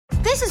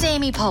This is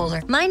Amy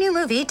Poehler. My new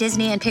movie,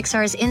 Disney and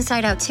Pixar's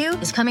Inside Out 2,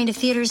 is coming to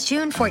theaters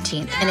June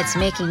 14th, and it's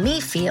making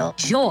me feel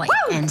joy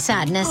and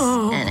sadness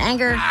and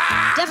anger,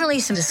 definitely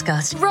some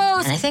disgust, and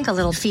I think a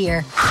little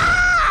fear.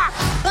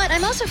 But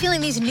I'm also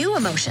feeling these new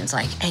emotions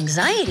like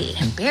anxiety,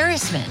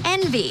 embarrassment,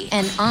 envy,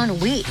 and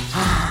ennui.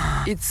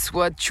 It's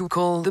what you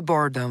call the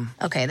boredom.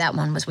 Okay, that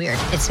one was weird.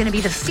 It's gonna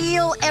be the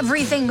feel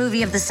everything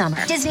movie of the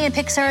summer. Disney and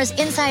Pixar's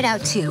Inside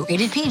Out 2,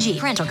 rated PG.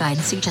 Parental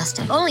guidance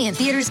suggested. Only in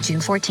theaters June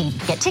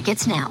 14th. Get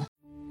tickets now.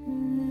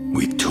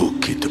 We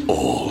took it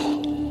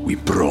all. We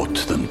brought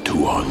them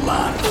to our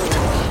land.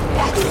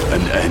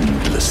 An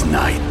endless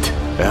night,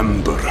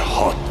 ember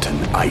hot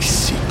and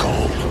icy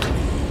cold.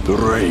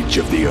 The rage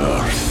of the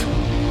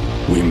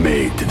earth. We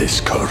made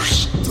this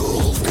curse.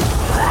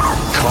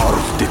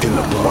 Carved it in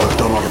the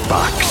blood on our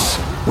backs.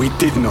 We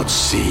did not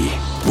see.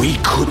 We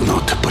could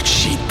not, but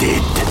she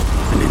did.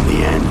 And in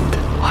the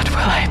end... What will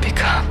I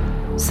become?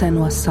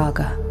 Senua's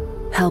Saga.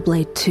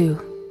 Hellblade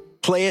 2.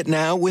 Play it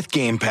now with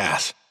Game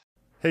Pass.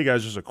 Hey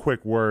guys, just a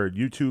quick word.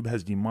 YouTube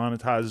has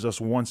demonetized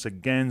us once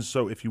again,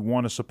 so if you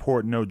want to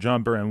support No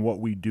Jumper and what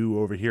we do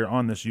over here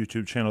on this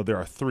YouTube channel, there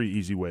are 3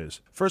 easy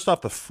ways. First off,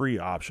 the free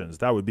options.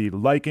 That would be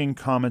liking,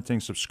 commenting,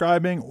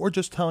 subscribing, or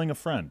just telling a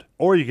friend.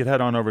 Or you could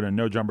head on over to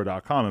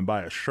nojumper.com and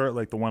buy a shirt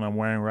like the one I'm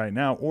wearing right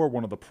now, or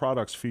one of the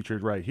products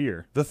featured right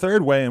here. The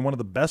third way, and one of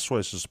the best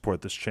ways to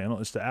support this channel,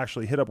 is to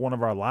actually hit up one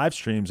of our live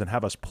streams and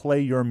have us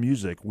play your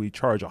music. We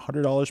charge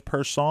 $100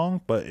 per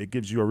song, but it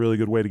gives you a really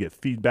good way to get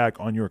feedback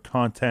on your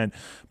content.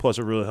 Plus,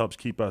 it really helps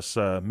keep us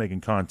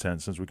making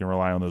content since we can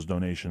rely on those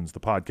donations.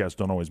 The podcasts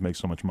don't always make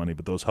so much money,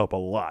 but those help a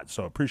lot.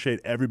 So appreciate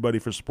everybody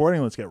for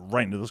supporting. Let's get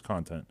right into this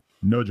content.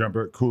 No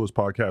Jumper, coolest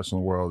podcast in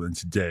the world. And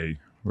today,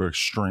 we're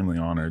extremely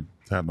honored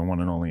to have the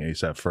one and only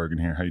ASAP Ferg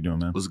here. How you doing,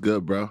 man? What's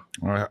good, bro?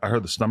 All right, I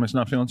heard the stomach's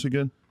not feeling too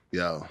good.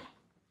 Yo,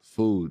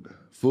 food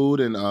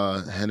and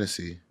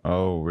Hennessy.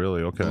 Oh,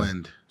 really? Okay.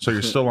 Blend. So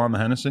you're still on the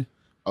Hennessy?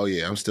 Oh,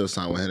 yeah, I'm still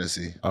signed with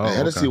Hennessy. Oh, and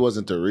Hennessy okay.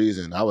 wasn't the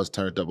reason. I was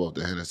turned up off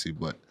the Hennessy,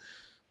 but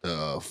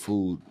the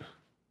food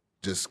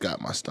just got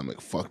my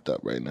stomach fucked up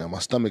right now. My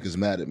stomach is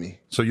mad at me.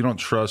 So you don't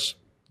trust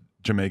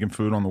Jamaican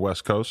food on the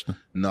West Coast?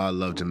 No, I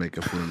love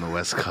Jamaican food on the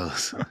West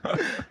Coast.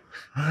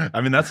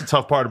 I mean, that's the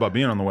tough part about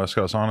being on the West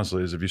Coast,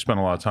 honestly, is if you spend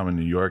a lot of time in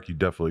New York, you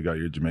definitely got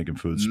your Jamaican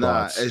food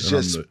spots. Nah, it's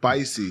just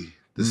spicy.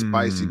 The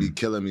spicy be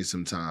killing me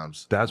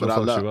sometimes. That's what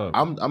fucks you up.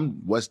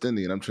 I'm West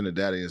Indian. I'm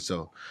Trinidadian,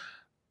 so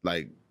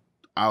like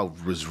I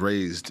was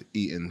raised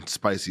eating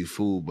spicy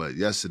food, but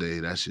yesterday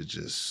that shit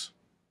just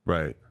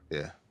Right.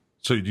 yeah.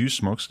 So do you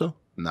smoke still?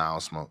 Nah, I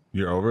don't smoke.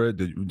 You're over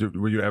it?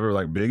 Were you ever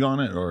like big on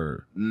it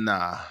or?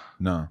 Nah.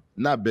 No.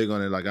 Not big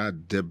on it. Like I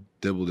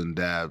dibbled and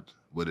dabbed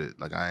with it.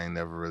 Like I ain't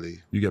never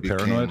really. You get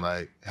paranoid?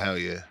 Like hell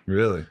yeah.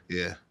 Really?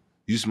 Yeah.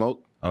 You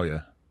smoke? Oh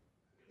yeah.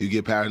 You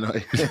get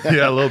paranoid?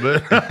 Yeah, a little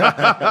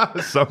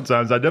bit.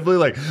 Sometimes I definitely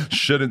like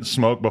shouldn't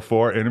smoke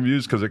before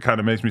interviews because it kind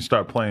of makes me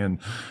start playing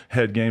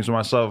head games with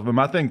myself. But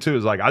my thing too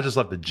is like I just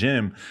left the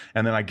gym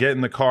and then I get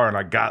in the car and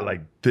I got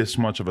like this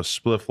much of a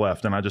spliff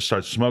left and I just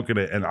start smoking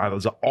it and I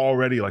was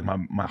already like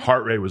my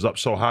heart rate was up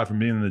so high from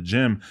being in the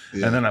gym.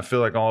 Yeah. And then I feel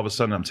like all of a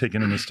sudden I'm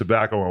taking in this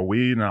tobacco or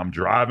weed and I'm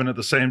driving at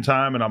the same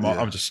time and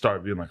I'm just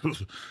start being like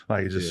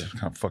it just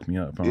kind of fucked me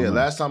up. Yeah,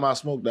 last time I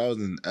smoked I was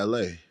in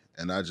LA.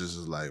 And I just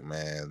was like,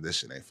 man, this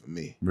shit ain't for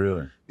me.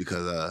 Really?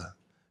 Because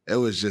it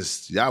was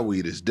just, y'all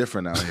weed is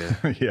different out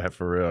here. Yeah,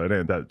 for real. It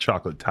ain't that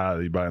chocolate tie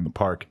that you buy in the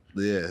park.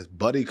 Yeah,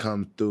 Buddy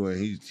comes through and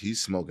he's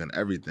smoking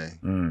everything.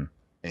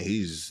 And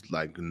he's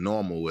like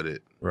normal with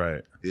it.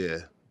 Right. Yeah.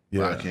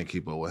 Yeah. But I can't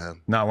keep up with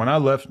him. Now, when I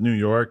left New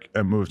York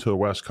and moved to the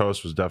West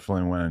Coast was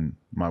definitely when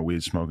my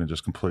weed smoking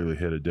just completely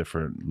hit a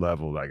different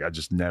level. Like I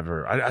just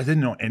never, I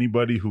didn't know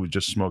anybody who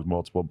just smoked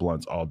multiple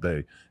blunts all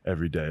day,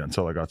 every day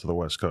until I got to the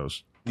West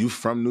Coast. You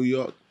from New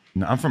York?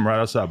 No, I'm from right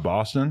outside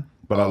Boston,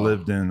 but I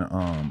lived in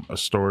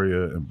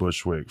Astoria and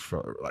Bushwick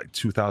for like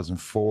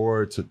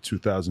 2004 to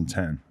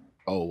 2010.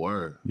 Oh,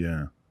 word.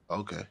 Yeah.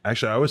 Okay.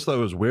 Actually, I always thought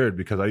it was weird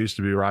because I used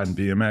to be riding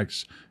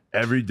BMX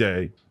every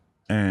day.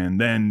 And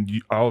then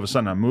all of a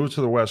sudden I moved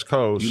to the West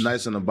Coast. You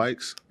nice on the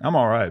bikes? I'm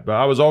all right. But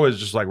I was always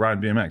just like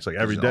riding BMX like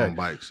every day.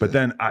 Bikes, but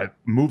then I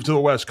moved to the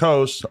West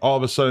Coast. All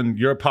of a sudden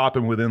you're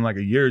popping within like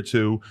a year or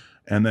two.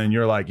 And then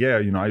you're like, yeah,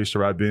 you know, I used to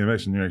ride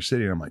BMX in New York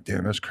City. And I'm like,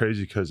 damn, that's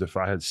crazy. Because if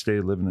I had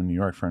stayed living in New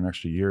York for an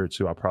extra year or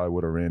two, I probably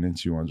would have ran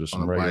into you on just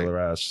some regular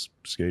ass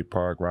skate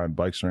park, riding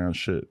bikes around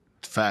shit.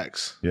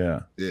 Facts.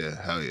 Yeah. Yeah,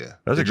 hell yeah.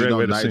 That's a great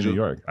way to see New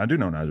York. I do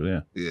know Nigel,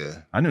 yeah.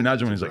 Yeah. I knew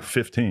Nigel when he was like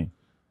 15.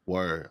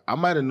 Word. I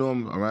might have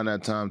known him around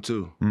that time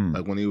too.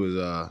 Like when he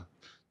was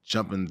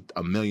jumping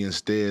a million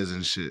stairs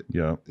and shit.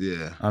 Yeah.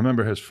 Yeah. I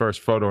remember his first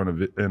photo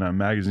in a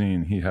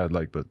magazine. He had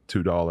like the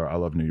 $2 I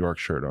Love New York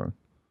shirt on.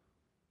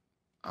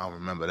 I don't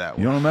remember that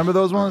one. You don't remember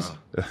those ones?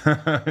 You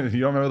don't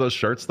remember those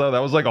shirts though?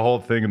 That was like a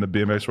whole thing in the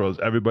BMX world.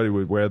 Everybody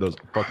would wear those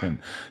fucking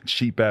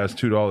cheap ass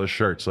 $2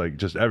 shirts like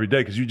just every day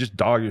because you just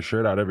dog your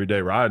shirt out every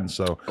day riding.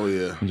 So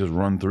you just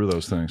run through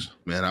those things.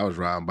 Man, I was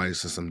riding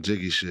bikes and some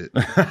jiggy shit.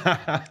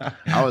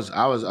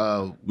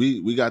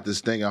 we got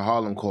this thing in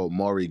Harlem called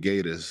Maury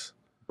Gators.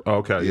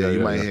 Okay, yeah, you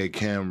might hear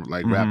Cam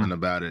like rapping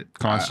about it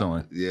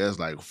constantly. Yeah, it's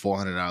like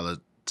 $400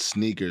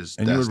 sneakers.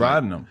 And you were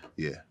riding them?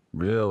 Yeah.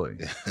 Really?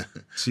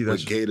 See,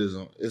 that's with gators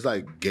on. It's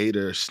like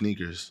gator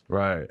sneakers.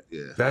 Right.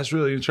 Yeah. That's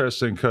really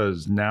interesting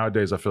because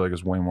nowadays I feel like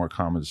it's way more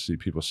common to see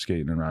people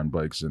skating around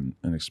bikes in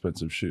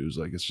expensive shoes.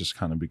 Like it's just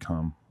kind of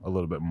become a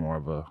little bit more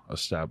of a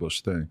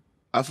established thing.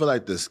 I feel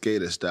like the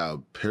skater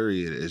style,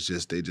 period, is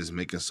just they just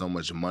making so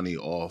much money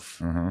off.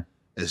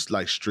 It's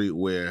like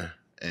streetwear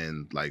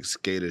and like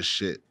skater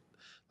shit.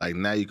 Like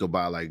now you could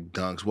buy like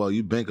Dunks. Well,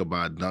 you could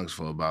buy Dunks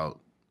for about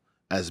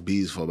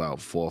SBs for about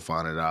 $400 or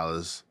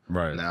 $500.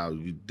 Right. Now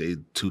they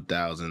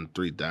 $2,000,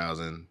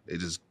 $3,000. They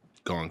just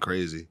going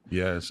crazy.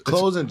 Yes.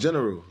 Clothes in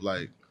general,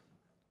 like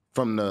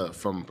from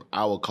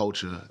our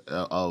culture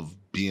of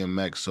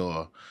BMX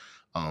or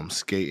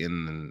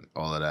skating and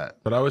all of that.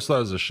 But I always thought it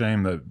was a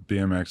shame that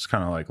BMX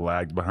kind of like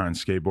lagged behind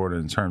skateboarding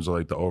in terms of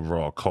like the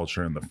overall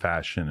culture and the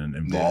fashion and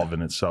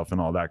involving itself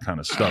and all that kind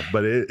of stuff.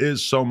 But it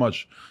is so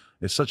much.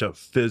 It's such a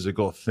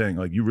physical thing.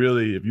 Like you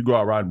really, if you go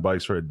out riding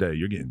bikes for a day,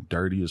 you're getting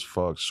dirty as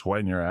fuck,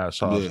 sweating your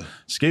ass off. Yeah.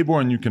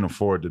 Skateboarding, you can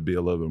afford to be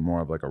a little bit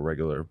more of like a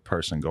regular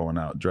person going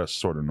out dressed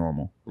sort of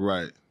normal.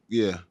 Right.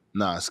 Yeah.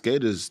 Nah,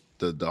 skaters,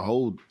 the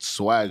whole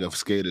swag of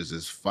skaters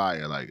is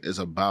fire. Like it's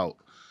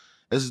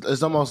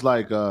almost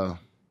like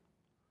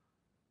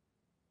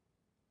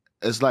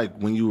it's like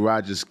when you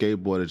ride your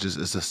skateboard,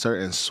 it's a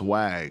certain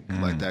swag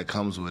like that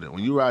comes with it.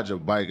 When you ride your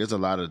bike, it's a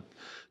lot of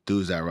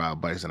dudes that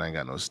ride bikes and ain't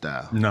got no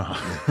style. No.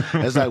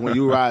 It's like when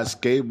you ride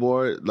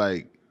skateboard,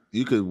 like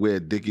you could wear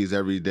Dickies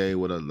every day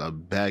with a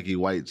baggy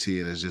white tee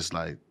and it's just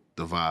like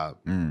the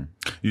vibe.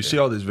 You see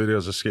all these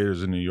videos of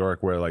skaters in New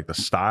York where like the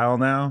style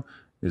now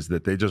is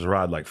that they just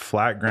ride like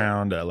flat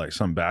ground at like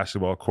some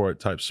basketball court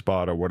type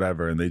spot or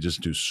whatever, and they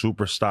just do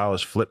super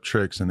stylish flip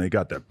tricks, and they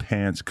got their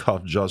pants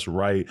cuffed just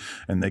right,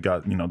 and they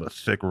got, you know, the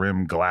thick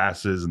rim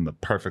glasses and the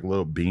perfect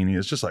little beanie.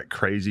 It's just like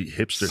crazy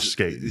hipster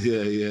skating.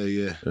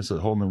 Yeah. It's a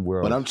whole new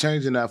world. But I'm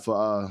changing that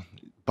for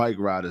bike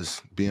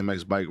riders,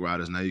 BMX bike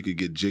riders. Now you could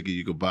get jiggy.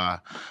 You could buy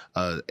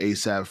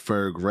ASAP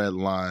Ferg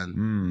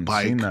Redline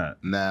bike. Seen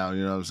that. Now,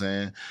 you know what I'm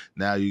saying?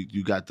 Now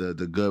you got the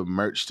good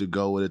merch to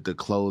go with it, the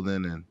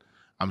clothing, and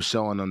I'm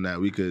showing them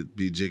that we could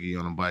be jiggy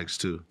on the bikes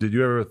too. Did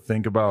you ever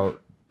think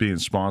about being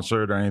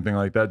sponsored or anything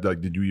like that? Like,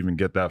 did you even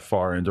get that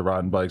far into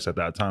riding bikes at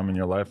that time in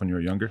your life when you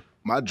were younger?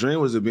 My dream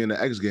was to be in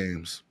the X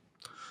Games.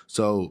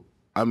 So,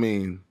 I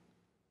mean,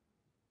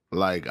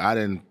 like, I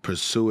didn't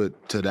pursue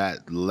it to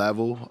that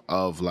level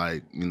of,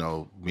 like, you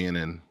know, being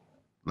in,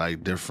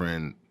 like,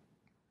 different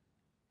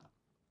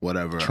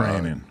whatever.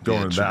 Training.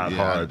 Going that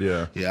hard,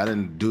 yeah. Yeah, I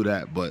didn't do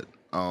that, but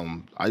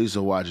I used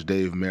to watch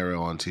Dave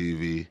Merrill on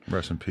TV.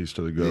 Rest in peace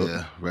to the GOAT.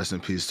 Yeah, rest in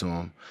peace to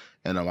him.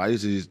 And I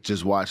used to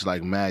just watch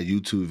like mad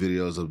YouTube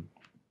videos of,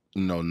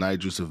 you know,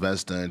 Nigel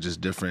Sylvester and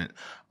just different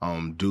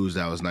dudes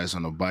that was nice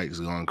on the bikes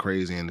going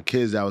crazy, and the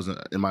kids that was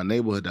in my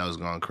neighborhood that was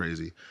going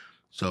crazy.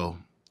 So,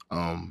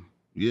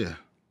 yeah.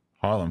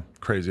 Harlem,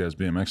 crazy ass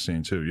BMX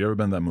scene too. You ever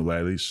been to that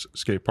Mullally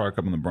skate park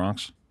up in the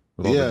Bronx?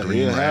 With all Yeah, the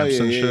green hell ramps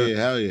yeah, and shit? yeah,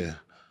 hell yeah.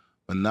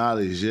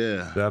 Manali's,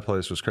 yeah. That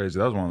place was crazy.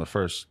 That was one of the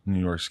first New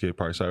York skate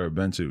parks I've ever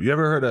been to. You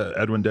ever heard of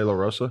Edwin De La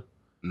Rosa?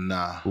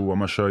 Nah. Ooh, I'm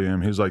gonna show you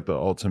him. He was like the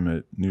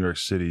ultimate New York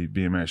City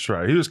BMX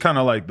rider. He was kind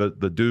of like the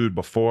dude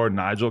before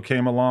Nigel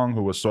came along,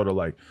 who was sort of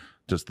like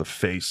just the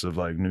face of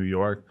like New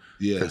York.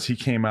 Yeah. Because he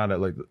came out at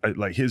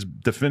like his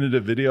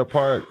definitive video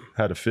part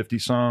had a 50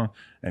 song,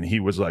 and he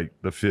was like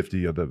the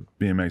 50 of the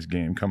BMX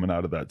game coming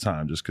out of that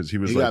time, just because he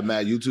was He like, got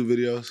mad YouTube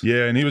videos?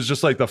 yeah, and he was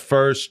just like the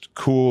first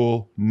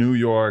cool New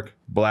York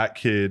black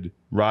kid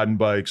riding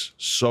bikes,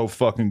 so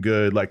fucking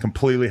good, like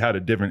completely had a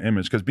different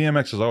image, because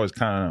BMX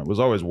was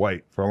always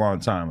white for a long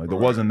time. Like there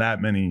wasn't that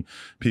many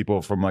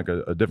people from like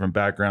a different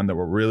background that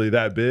were really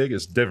that big.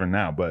 It's different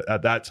now, but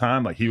at that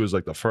time, like he was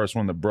like the first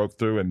one that broke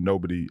through, and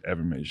nobody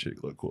ever made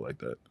shit look cool like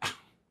that.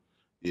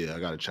 Yeah, I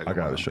gotta check. I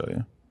gotta show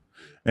you.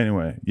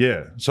 Anyway,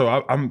 yeah.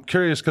 So I'm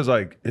curious because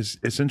like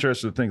it's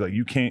interesting to think like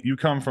you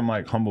come from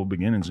like humble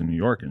beginnings in New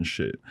York and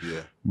shit.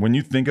 Yeah. When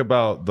you think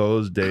about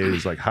those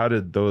days, like how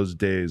did those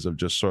days of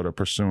just sort of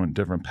pursuing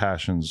different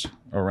passions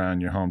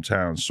around your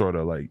hometown sort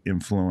of like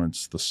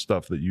influence the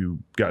stuff that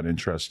you got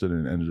interested in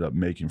and ended up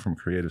making from a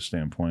creative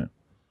standpoint?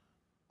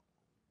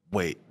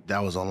 Wait,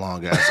 that was a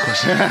long ass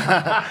question.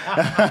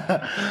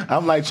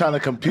 I'm like trying to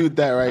compute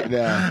that right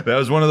now. That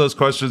was one of those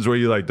questions where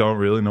you like don't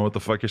really know what the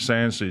fuck you're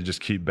saying, so you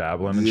just keep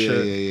babbling and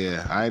shit.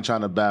 Yeah. I ain't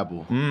trying to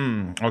babble.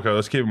 Okay,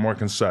 let's keep it more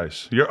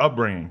concise. Your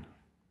upbringing,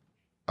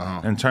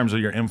 in terms of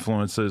your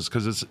influences,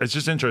 because it's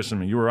just interesting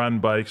to me. You were riding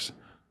bikes,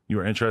 you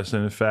were interested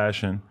in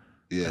fashion,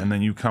 and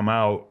then you come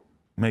out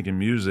making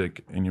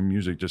music, and your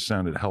music just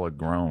sounded hella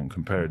grown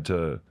compared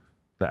to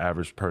the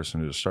average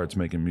person who just starts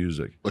making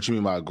music. What you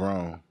mean by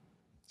grown?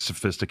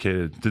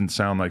 Sophisticated. Didn't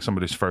sound like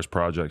somebody's first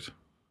project.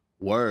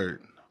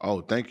 Word.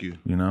 Oh, thank you.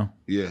 You know?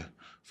 Yeah,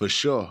 for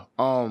sure.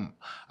 I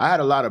had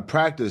a lot of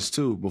practice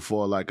too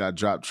before like I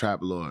dropped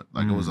Trap Lord.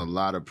 Like it was a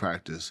lot of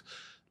practice.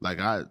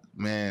 Like I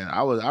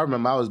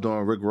remember I was doing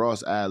Rick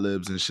Ross ad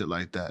libs and shit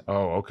like that.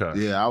 Oh, okay.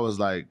 Yeah, I was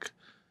like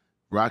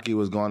Rocky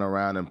was going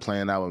around and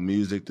playing our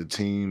music, the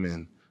team,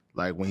 and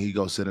like when he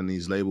go sit in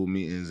these label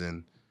meetings,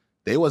 and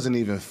they wasn't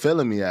even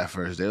feeling me at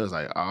first. They was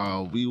like,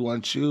 "Oh, we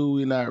want you.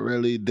 We not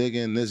really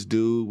digging this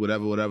dude,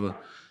 whatever."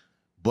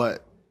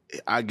 But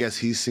I guess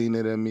he's seen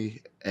it in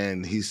me,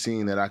 and he's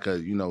seen that I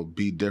could,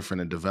 be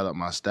different and develop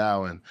my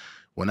style. And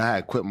when I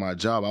had quit my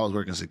job, I was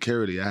working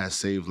security. I had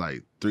saved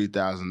like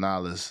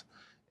 $3,000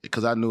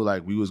 because I knew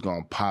like we was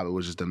gonna pop. It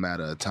was just a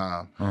matter of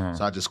time.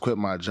 So I just quit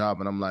my job,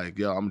 and I'm like,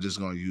 yo, I'm just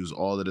gonna use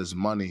all of this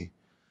money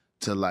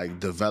to like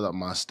develop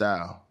my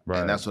style.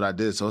 Right. And that's what I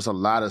did. So it's a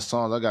lot of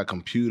songs. I got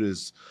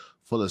computers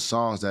full of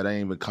songs that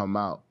ain't even come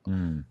out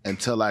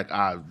until like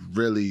I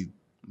really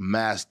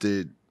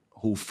mastered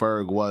who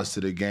Ferg was to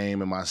the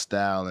game and my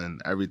style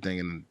and everything,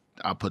 and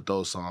I put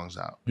those songs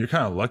out. You're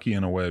kind of lucky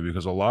in a way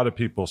because a lot of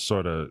people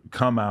sort of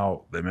come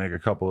out, they make a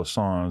couple of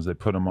songs, they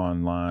put them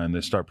online, they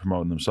start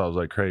promoting themselves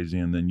like crazy,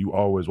 and then you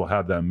always will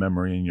have that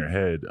memory in your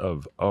head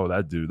of, oh,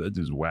 that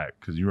dude's whack,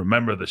 because you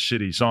remember the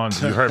shitty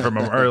songs you heard from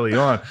him early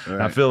on.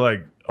 Right. I feel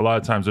like a lot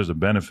of times there's a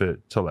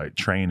benefit to like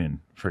training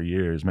for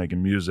years,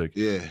 making music,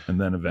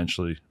 and then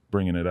eventually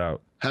bringing it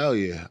out. Hell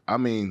yeah. I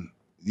mean,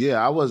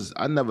 yeah,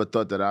 I never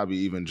thought that I'd be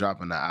even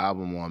dropping an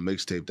album or a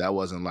mixtape. That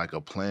wasn't like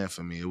a plan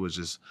for me. It was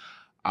just,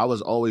 I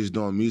was always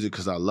doing music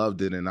because I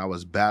loved it, and I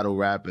was battle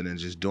rapping and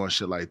just doing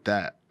shit like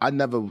that. I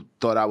never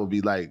thought I would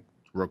be like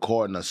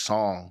recording a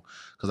song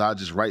because I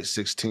just write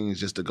 16s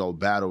just to go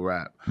battle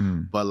rap.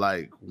 But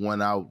like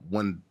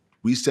when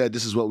we said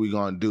this is what we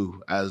gonna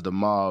do as the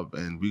mob,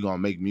 and we gonna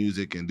make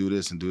music and do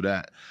this and do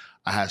that,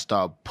 I had to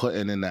start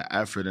putting in the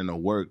effort and the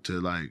work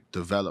to like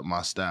develop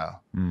my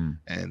style.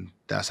 And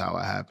that's how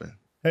it happened.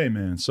 Hey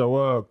man,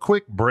 so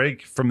quick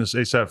break from this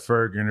A$AP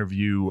Ferg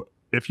interview.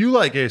 If you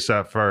like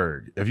A$AP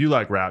Ferg, if you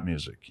like rap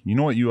music, you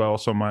know what you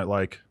also might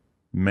like?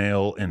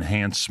 Male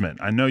enhancement.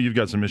 I know you've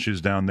got some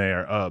issues down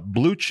there.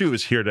 Blue Chew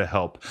is here to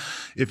help.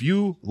 If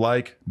you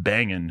like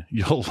banging,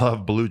 you'll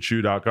love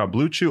BlueChew.com.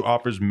 Blue Chew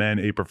offers men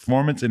a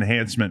performance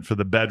enhancement for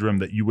the bedroom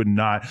that you would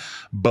not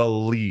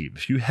believe.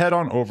 If you head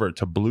on over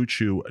to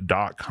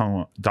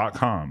BlueChew.com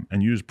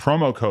and use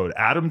promo code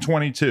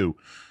Adam22,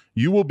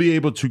 you will be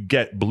able to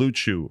get Blue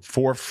Chew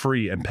for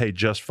free and pay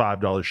just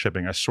 $5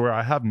 shipping. I swear,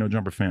 I have No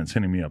Jumper fans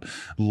hitting me up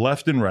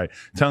left and right,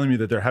 telling me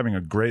that they're having a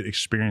great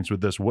experience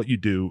with this. What you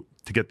do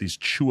to get these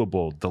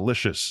chewable,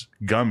 delicious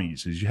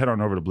gummies is you head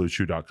on over to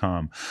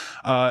BlueChew.com,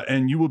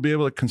 and you will be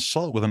able to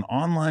consult with an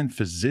online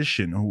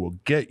physician who will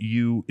get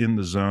you in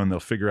the zone. They'll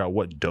figure out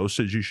what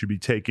dosage you should be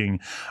taking,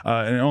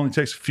 and it only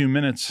takes a few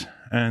minutes,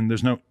 and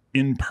there's no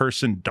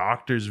in-person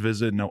doctor's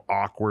visit, no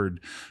awkward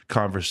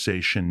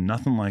conversation,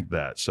 nothing like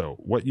that. So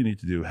what you need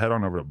to do, head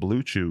on over to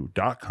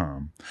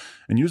BlueChew.com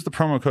and use the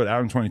promo code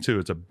Adam22.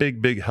 It's a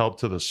big, big help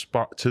to the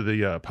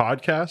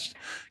podcast.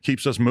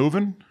 Keeps us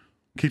moving,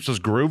 keeps us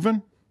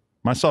grooving.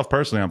 Myself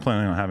personally, I'm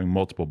planning on having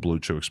multiple Blue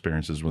Chew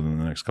experiences within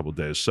the next couple of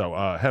days. So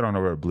head on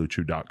over to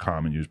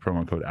BlueChew.com and use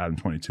promo code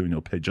Adam22, and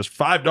you'll pay just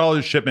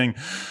 $5 shipping.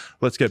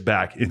 Let's get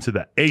back into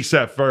the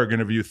A$AP Ferg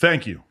interview.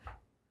 Thank you.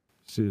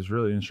 See, it's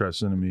really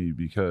interesting to me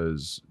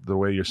because the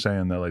way you're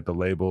saying that, like the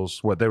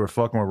labels, they were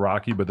fucking with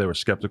Rocky, but they were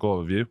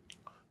skeptical of you.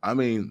 I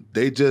mean,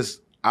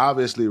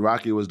 obviously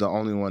Rocky was the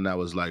only one that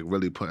was like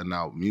really putting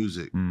out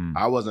music.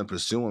 I wasn't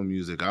pursuing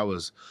music. I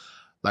was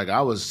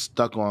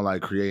stuck on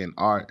like creating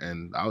art,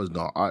 and I was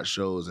doing art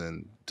shows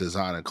and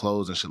designing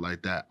clothes and shit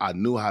like that. I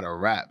knew how to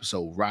rap,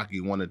 so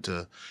Rocky wanted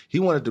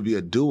to be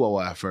a duo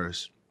at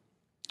first.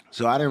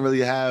 So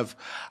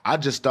I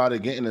just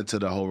started getting into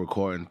the whole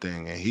recording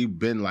thing, and he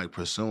been like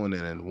pursuing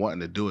it and wanting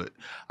to do it.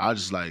 I was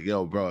just like,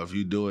 yo, bro, if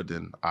you do it,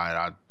 then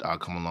I'll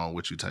come along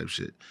with you type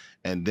shit.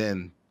 And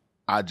then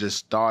I just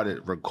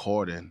started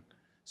recording.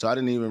 So I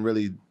didn't even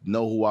really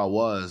know who I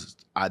was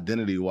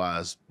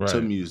identity-wise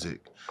to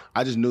music.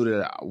 I just knew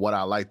that what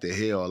I liked to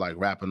hear, or like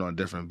rapping on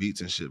different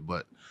beats and shit,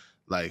 but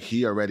like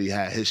he already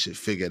had his shit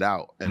figured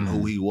out and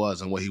who he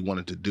was and what he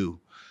wanted to do.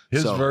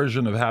 His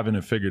version of having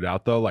it figured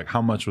out, though, like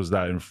how much was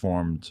that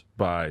informed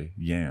by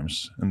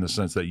Yams, in the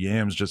sense that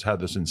Yams just had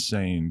this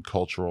insane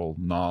cultural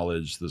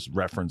knowledge, this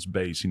reference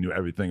base. He knew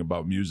everything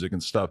about music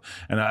and stuff.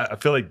 And I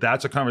feel like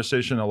that's a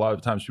conversation a lot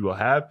of times people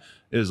have,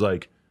 is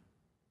like,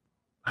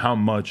 how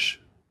much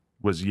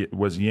was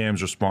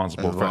Yams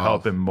responsible for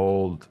helping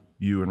mold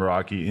you and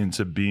Rocky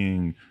into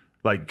being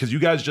like, because you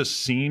guys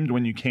just seemed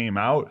when you came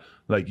out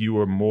like you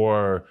were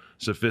more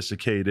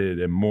sophisticated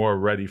and more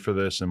ready for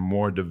this and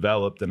more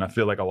developed. And I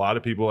feel like a lot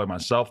of people like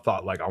myself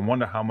thought, like, I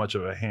wonder how much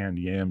of a hand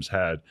Yams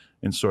had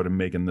in sort of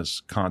making this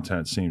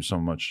content seem so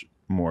much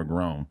more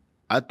grown.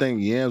 I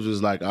think Yams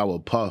was like our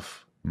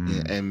Puff,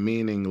 and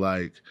meaning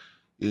like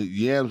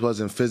Yams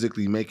wasn't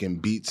physically making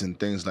beats and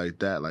things like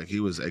that. Like he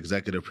was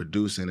executive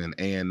producing and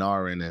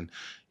A&Ring, and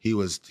he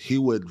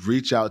would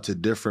reach out to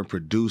different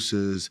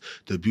producers,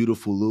 the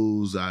Beautiful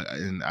Lou's,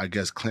 and I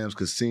guess Clam's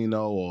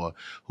Casino or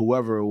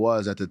whoever it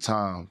was at the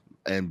time,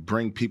 and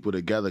bring people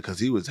together because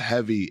he was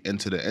heavy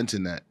into the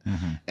internet,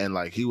 and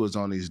like he was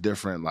on these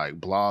different like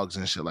blogs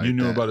and shit like that. You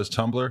knew about his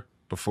Tumblr?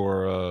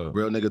 before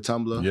Real Nigga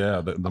Tumblr.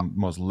 Yeah, the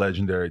most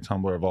legendary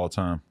Tumblr of all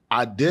time.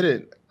 I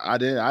didn't know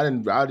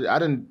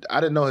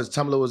his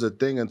Tumblr was a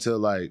thing until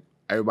like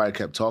everybody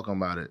kept talking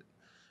about it.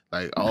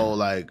 Like, oh,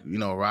 like, you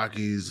know,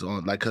 Rocky's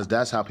on, like, cause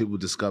that's how people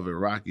discovered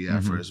Rocky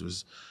at first,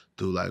 was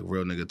through like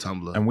Real Nigga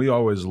Tumblr. And we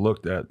always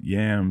looked at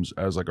Yams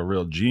as like a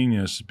real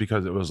genius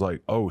because it was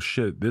like, oh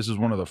shit, this is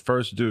one of the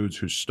first dudes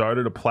who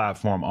started a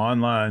platform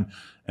online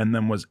and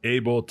then was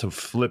able to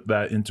flip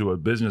that into a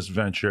business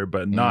venture,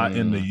 but not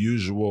in the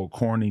usual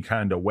corny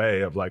kind of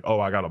way of like, oh,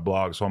 I got a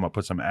blog, so I'm gonna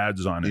put some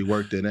ads on it. He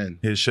worked it in.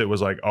 His shit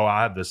was like, oh,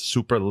 I have this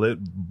super lit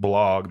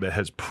blog that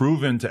has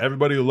proven to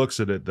everybody who looks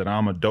at it that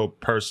I'm a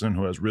dope person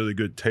who has really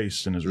good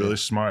taste and is really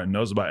smart and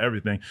knows about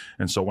everything.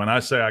 And so when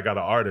I say I got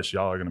an artist,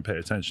 y'all are gonna pay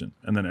attention.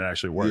 And then it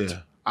actually worked. Yeah.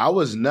 I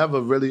was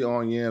never really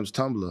on Yam's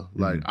Tumblr.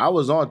 Like, I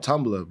was on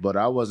Tumblr, but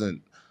I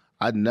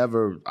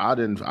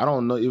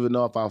don't know even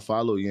know if I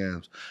followed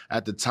Yams.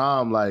 At the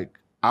time, like,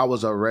 we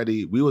was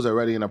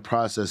already in a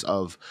process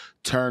of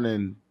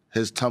turning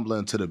his Tumblr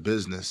into the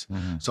business.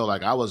 So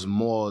like I was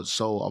more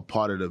so a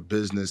part of the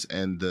business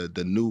and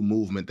the new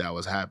movement that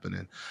was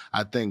happening.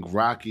 I think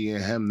Rocky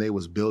and him, they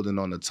was building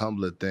on the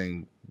Tumblr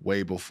thing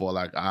way before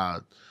like I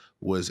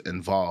was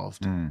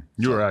involved.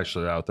 You were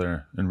actually out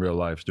there in real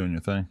life doing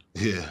your thing.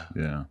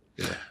 Yeah.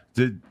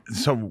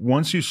 So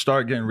once you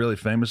start getting really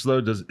famous though,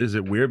 is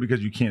it weird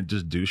because you can't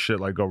just do shit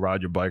like go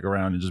ride your bike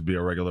around and just be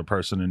a regular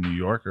person in New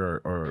York,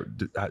 or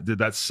did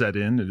that set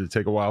in? Did it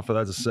take a while for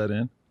that to set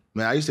in?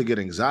 Man, I used to get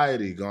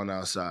anxiety going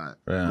outside,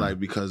 like,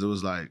 because it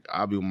was like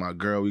I'll be with my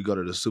girl, we go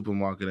to the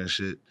supermarket and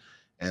shit,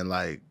 and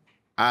like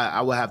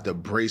I would have to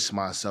brace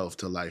myself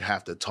to like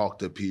have to talk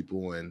to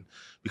people, and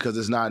because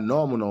it's not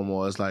normal no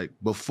more. It's like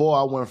before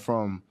I went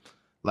from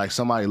like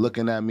somebody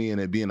looking at me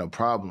and it being a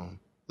problem.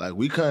 Like,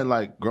 we couldn't,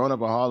 like, growing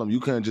up in Harlem, you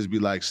couldn't just be,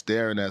 like,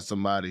 staring at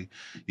somebody.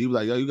 You'd be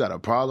like, yo, you got a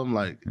problem?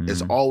 Like,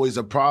 it's always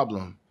a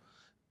problem.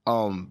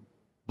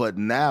 But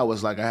now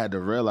it's like I had to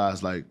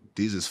realize, like,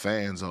 these is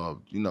fans, or,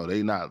 you know,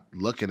 they not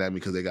looking at me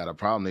because they got a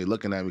problem. They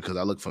looking at me because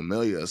I look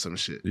familiar or some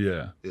shit.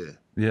 Yeah.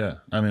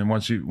 I mean,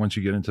 once you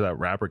get into that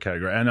rapper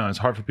category, I know it's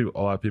hard for a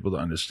lot of people to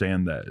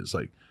understand that. It's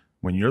like,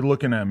 when you're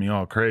looking at me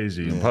all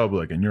crazy in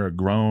public and you're a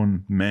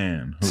grown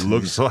man who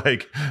looks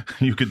like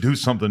you could do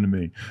something to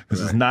me,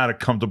 because it's not a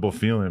comfortable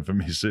feeling for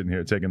me sitting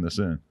here taking this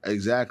in.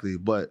 Exactly.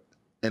 But,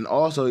 and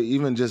also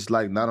even just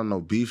like, not on no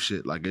beef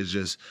shit, like it's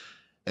just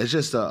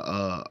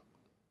to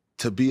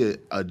be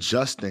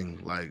adjusting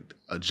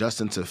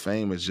to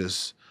fame is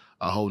just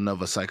a whole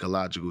nother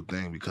psychological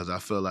thing, because I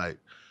feel like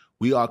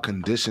we are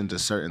conditioned a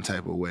certain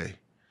type of way.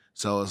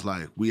 So it's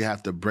like we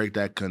have to break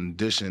that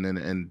condition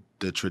and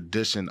the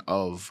tradition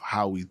of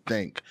how we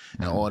think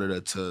in order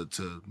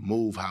to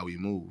move how we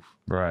move.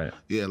 Right.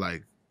 Yeah,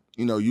 like,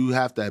 you know, you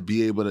have to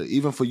be able to,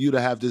 even for you to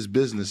have this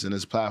business and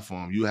this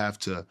platform, you have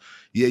to,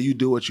 you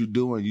do what you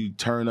do and you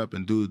turn up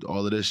and do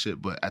all of this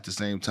shit, but at the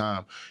same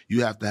time,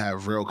 you have to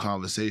have real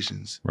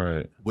conversations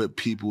with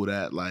people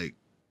that, like,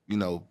 you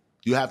know,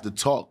 you have to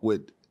talk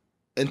with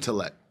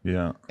intellect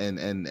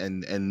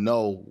and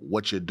know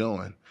what you're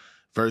doing.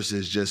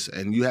 Versus just,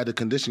 and you had to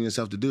condition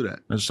yourself to do that.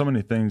 There's so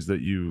many things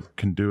that you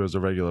can do as a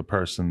regular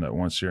person that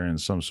once you're in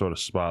some sort of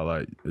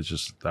spotlight, it's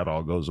just, that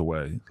all goes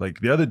away. Like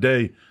the other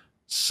day,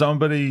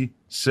 somebody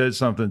said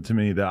something to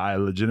me that I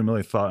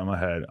legitimately thought in my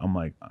head, I'm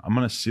like, I'm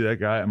going to see that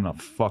guy, I'm going to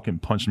fucking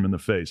punch him in the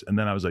face. And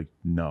then I was like,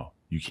 no,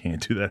 you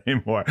can't do that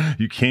anymore.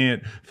 You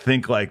can't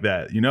think like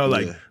that. You know,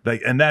 like,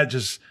 and that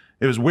just,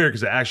 it was weird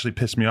because it actually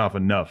pissed me off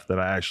enough that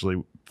I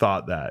actually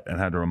thought that and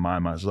had to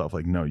remind myself,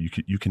 like, no,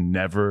 you can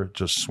never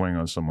just swing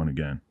on someone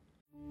again.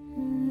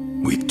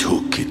 We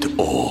took it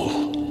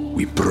all.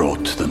 We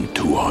brought them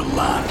to our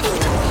land.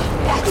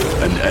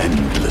 An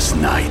endless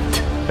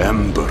night,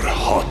 ember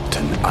hot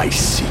and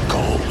icy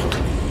cold.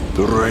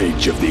 The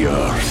rage of the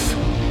earth.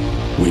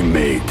 We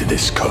made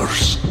this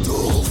curse.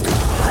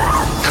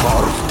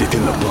 Carved it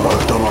in the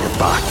blood on our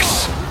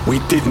backs. We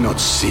did not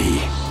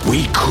see.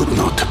 We could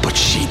not, but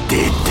she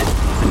did.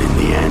 And in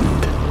the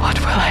end, what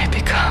will I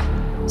become?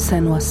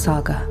 Senua's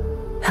Saga.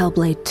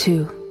 Hellblade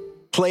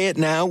 2. Play it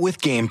now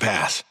with Game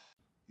Pass.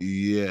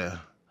 Yeah.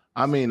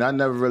 I mean, I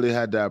never really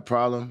had that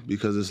problem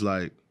because it's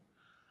like,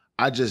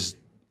 I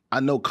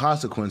know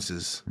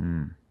consequences.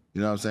 You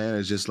know what I'm saying?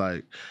 It's just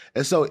like,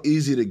 it's so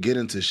easy to get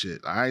into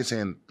shit. I ain't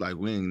saying like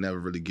we ain't never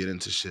really get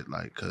into shit,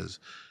 like, cause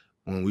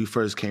when we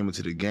first came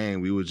into the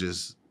game, we was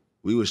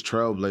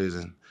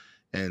trailblazing.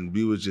 And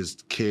we were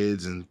just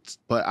kids,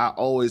 but I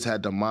always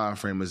had the mind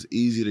frame, it's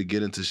easy to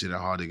get into shit and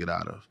hard to get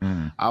out of.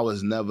 I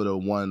was never the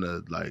one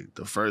to, like,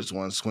 the first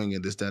one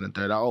swinging this, that, and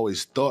third. I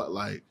always thought,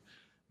 like,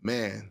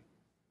 man,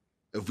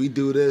 if we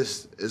do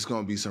this, it's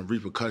gonna be some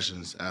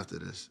repercussions after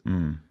this. You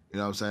know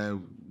what I'm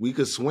saying? We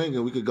could swing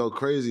and we could go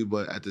crazy,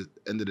 but at the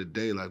end of the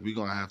day, like, we're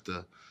gonna have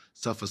to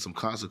suffer some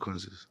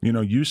consequences. You know,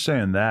 you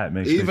saying that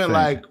makes me think. Even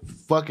like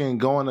fucking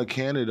going to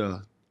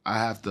Canada, I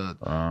have to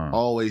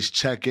always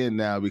check in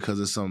now because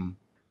of some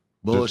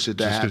bullshit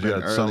that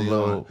happened early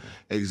on.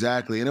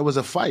 Exactly. And it was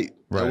a fight.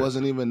 It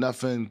wasn't even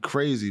nothing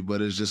crazy,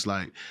 but it's just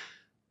like,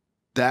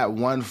 that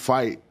one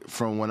fight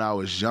from when I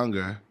was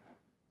younger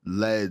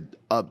led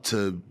up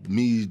to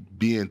me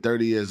being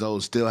 30 years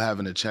old, still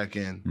having to check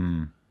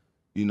in,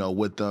 you know,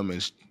 with them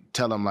and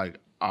tell them like,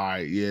 all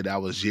right, yeah,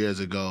 that was years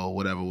ago,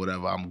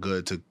 whatever, I'm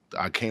good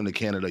I came to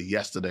Canada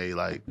yesterday,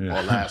 like, or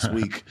last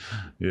week.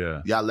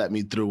 Yeah. Y'all let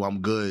me through,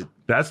 I'm good.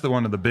 That's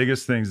one of the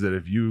biggest things, that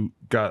if you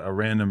got a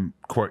random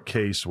court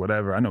case,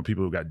 whatever, I know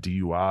people who got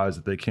DUIs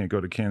that they can't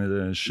go to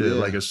Canada and shit. Yeah.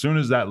 Like, as soon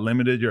as that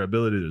limited your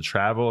ability to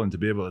travel and to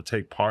be able to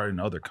take part in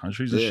other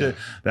countries and shit,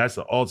 that's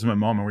the ultimate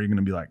moment where you're going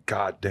to be like,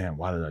 God damn,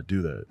 why did I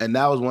do that? And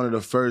that was one of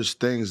the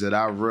first things that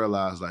I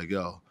realized, like,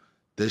 yo,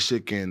 this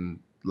shit can,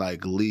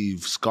 like,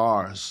 leave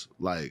scars.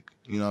 Like,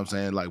 you know what I'm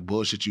saying? Like,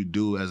 bullshit you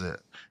do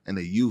in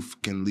a youth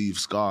can leave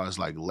scars,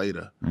 like,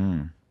 later.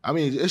 I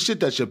mean, it's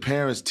shit that your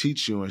parents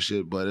teach you and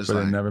shit, but it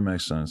never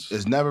makes sense.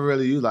 It's never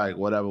really you, like,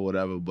 whatever,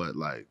 but,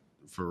 like,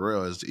 for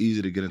real, it's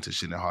easy to get into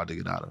shit and hard to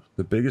get out of.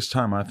 The biggest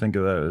time I think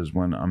of that is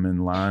when I'm in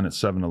line at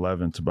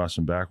 7-Eleven to buy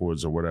some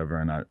backwoods or whatever,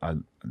 and I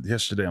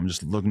yesterday I'm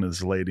just looking at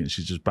this lady and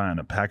she's just buying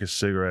a pack of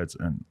cigarettes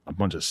and a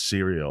bunch of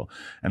cereal,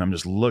 and I'm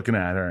just looking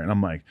at her and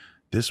I'm like,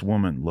 this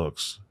woman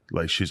looks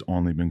like she's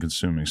only been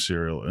consuming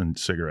cereal and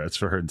cigarettes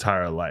for her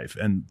entire life.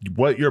 And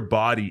what your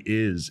body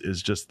is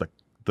just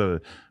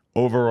the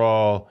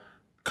overall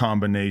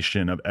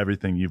combination of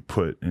everything you've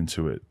put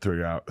into it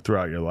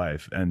throughout your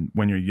life. And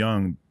when you're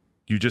young,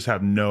 you just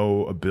have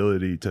no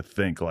ability to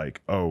think like,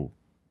 oh,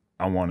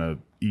 I want to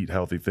eat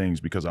healthy things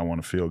because I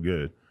want to feel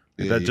good.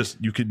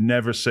 You could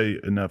never say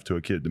enough to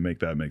a kid to make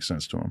that make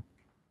sense to him.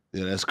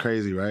 Yeah, that's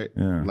crazy, right?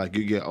 Yeah. Like,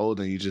 you get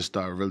older and you just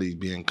start really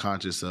being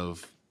conscious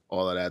of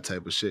all of that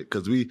type of shit.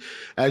 Because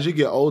as you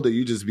get older,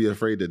 you just be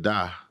afraid to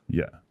die.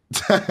 Yeah.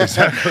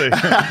 Exactly.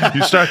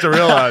 You start to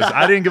realize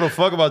I didn't give a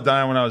fuck about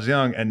dying when I was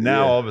young, and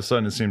now all of a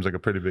sudden it seems like a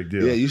pretty big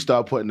deal. Yeah, you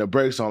start putting the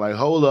brakes on, like,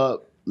 hold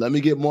up, let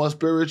me get more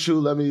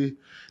spiritual.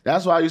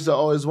 That's why I used to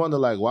always wonder,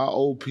 like, why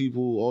old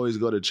people always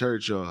go to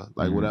church or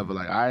like whatever.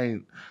 Like,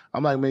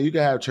 I'm like, man, you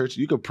can have church,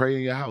 you can pray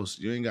in your house.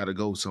 You ain't got to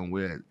go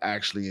somewhere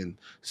actually and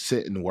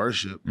sit and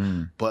worship.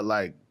 But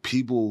like,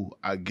 people,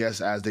 I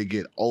guess, as they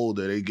get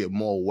older, they get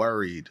more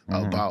worried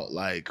about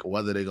like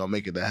whether they're gonna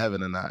make it to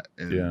heaven or not.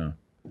 And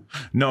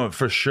no,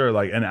 for sure.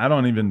 Like, and I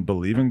don't even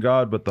believe in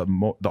God, but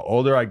the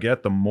older I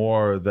get, the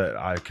more that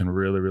I can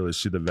really, really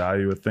see the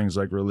value of things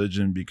like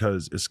religion,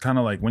 because it's kind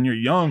of like when you're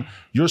young,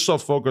 you're so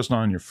focused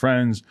on your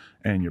friends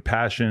and your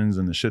passions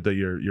and the shit that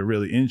you're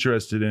really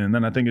interested in. And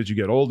then I think as you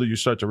get older, you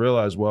start to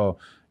realize, well,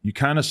 you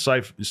kind of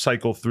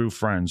cycle through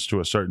friends to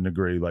a certain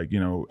degree. Like, you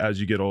know, as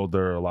you get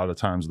older, a lot of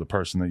times the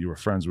person that you were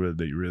friends with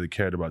that you really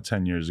cared about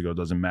 10 years ago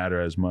doesn't matter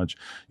as much.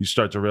 You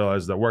start to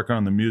realize that working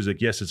on the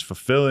music, yes, it's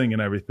fulfilling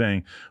and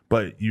everything,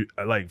 but you,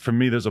 like, for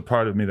me, there's a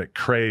part of me that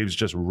craves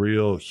just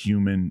real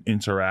human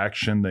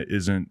interaction that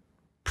isn't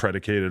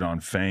predicated on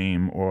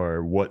fame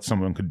or what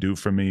someone could do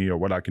for me or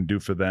what I can do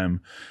for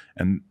them.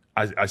 And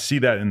I see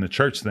that in the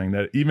church thing,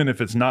 that even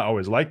if it's not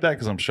always like that,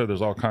 because I'm sure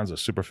there's all kinds of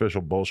superficial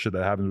bullshit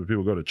that happens when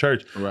people go to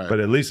church, but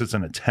at least it's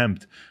an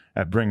attempt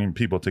at bringing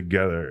people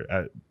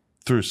together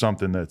through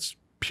something that's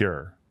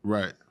pure.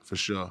 Right, for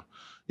sure.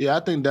 Yeah,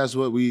 I think that's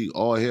what we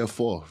all here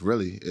for,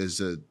 really,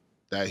 is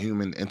that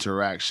human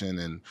interaction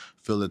and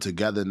feel the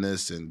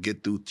togetherness and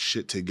get through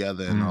shit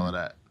together and all of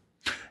that.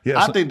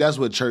 Yeah, I think that's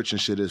what church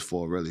and shit is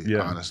for, really,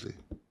 honestly.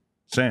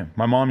 Same.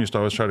 My mom used to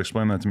always try to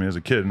explain that to me as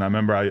a kid. And I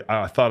remember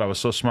I thought I was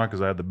so smart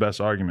because I had the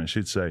best argument.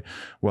 She'd say,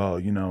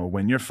 well, you know,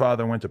 when your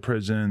father went to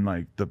prison,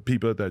 like, the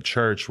people at that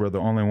church were the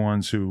only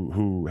ones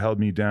who held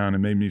me down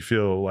and made me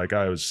feel like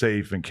I was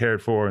safe and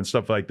cared for and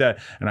stuff like that.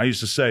 And I used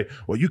to say,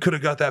 well, you could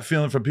have got that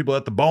feeling from people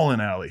at the bowling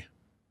alley.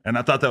 And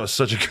I thought that was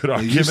such a good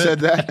argument. You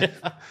said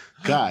that?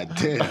 God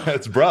damn.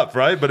 It's rough,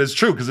 right? But it's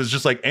true, because it's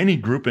just like any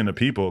grouping of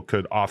people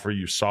could offer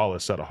you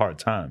solace at a hard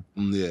time.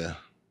 Yeah.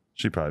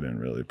 She probably didn't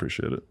really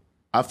appreciate it.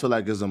 I feel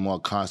like it's a more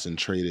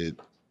concentrated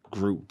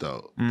group,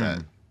 though,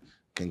 that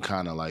can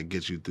kind of like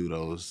get you through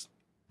those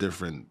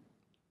different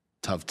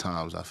tough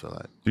times, I feel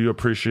like. Do you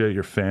appreciate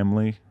your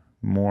family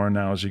more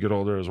now as you get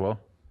older as well?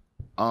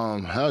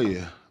 Hell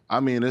yeah.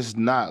 I mean, it's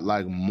not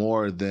like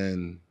more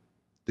than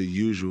the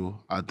usual.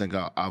 I think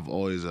I've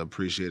always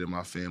appreciated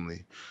my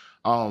family.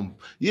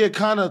 Yeah,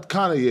 kind of,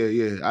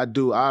 yeah. I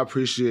do. I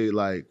appreciate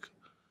like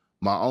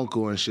my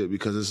uncle and shit,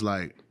 because it's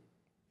like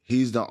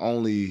he's my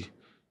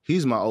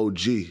OG.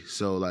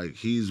 So like,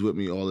 he's with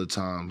me all the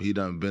time. He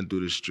done been through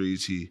the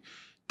streets. He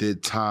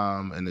did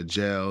time in the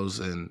jails,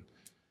 and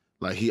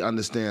like, he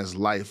understands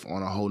life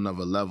on a whole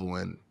nother level,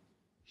 and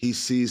he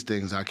sees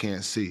things I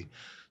can't see.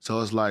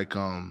 So it's like,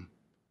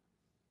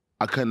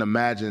 I couldn't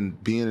imagine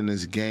being in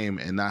this game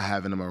and not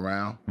having him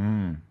around.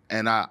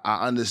 And I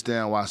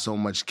understand why so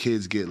much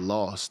kids get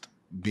lost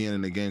being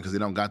in the game, because they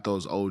don't got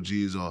those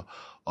OGs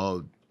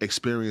or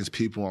experienced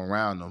people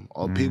around them,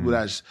 or people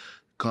that's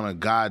gonna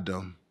guide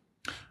them.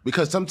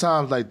 Because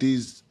sometimes like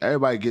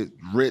everybody get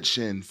rich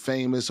and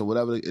famous or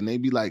whatever, and they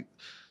be like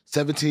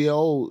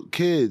 17-year-old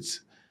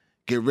kids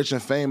get rich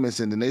and famous,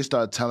 and then they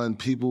start telling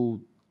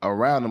people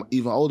around them,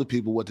 even older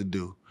people, what to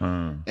do.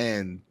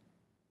 And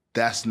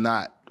that's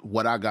not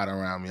what I got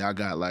around me. I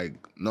got like,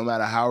 no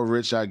matter how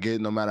rich I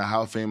get, no matter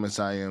how famous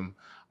I am,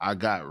 I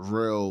got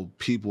real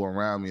people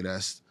around me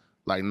that's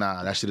like,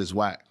 nah, that shit is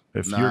whack.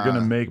 If you're going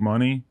to make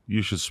money,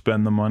 you should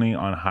spend the money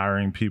on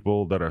hiring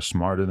people that are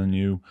smarter than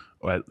you,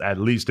 at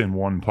least in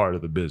one part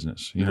of the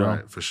business, you know?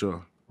 Right, for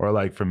sure. Or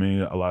like for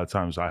me, a lot of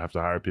times I have to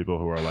hire people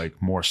who are like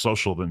more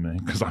social than me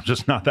because I'm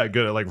just not that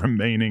good at like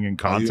remaining in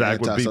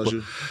contact with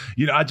people.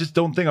 You know, I just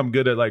don't think I'm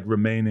good at like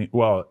remaining.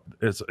 Well,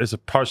 it's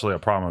partially a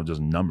problem of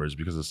just numbers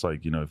because it's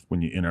like, you know,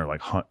 when you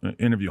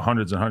interview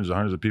hundreds and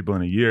hundreds of people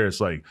in a year, it's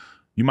like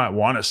you might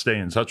want to stay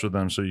in touch with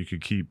them so you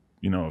could keep,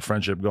 you know, a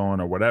friendship going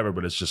or whatever,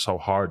 but it's just so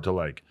hard to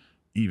like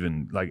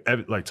even like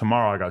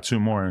tomorrow I got 2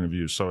 more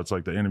interviews, so it's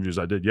like the interviews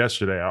I did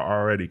yesterday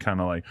are already kind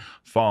of like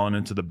falling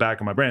into the back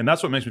of my brain. And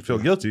that's what makes me feel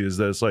guilty is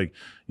that it's like,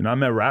 you know, I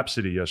met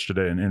Rhapsody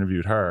yesterday and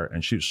interviewed her,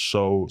 and she's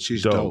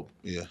dope.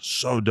 Yeah,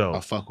 so dope.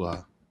 I fuck with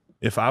her.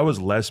 If I was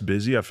less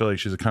busy, I feel like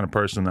she's the kind of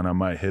person that I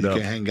might hit up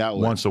hang out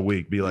with. Once a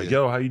week, be like,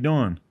 yo, how you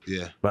doing?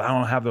 Yeah, but I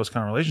don't have those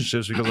kind of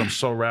relationships because I'm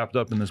so wrapped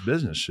up in this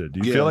business shit.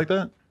 Do you feel like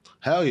that?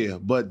 Hell yeah,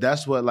 but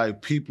that's what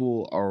like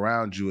people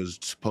around you is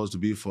supposed to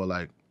be for.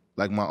 Like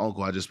my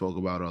uncle I just spoke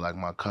about, or like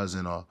my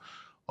cousin or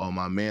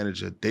my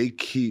manager,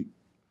 like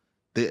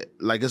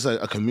it's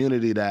a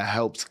community that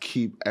helps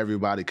keep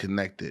everybody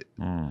connected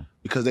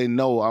because they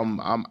know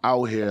I'm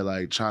out here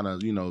like trying to,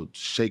 you know,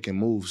 shake and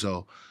move.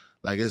 So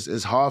like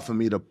it's hard for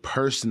me to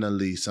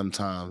personally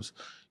sometimes,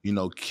 you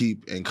know,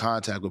 keep in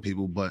contact with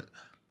people. But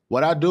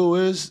what I do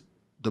is,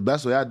 the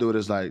best way I do it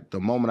is like the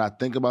moment I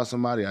think about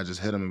somebody, I just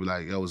hit them and be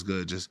like, yo, it's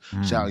good, just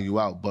shouting you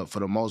out. But for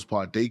the most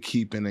part, they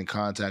keep in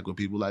contact with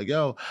people like,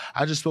 yo,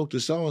 I just spoke to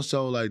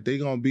so-and-so, like they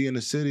gonna be in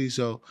the city.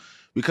 So,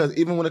 because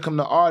even when it comes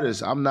to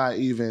artists, I'm not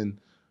even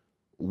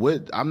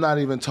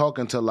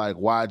talking to like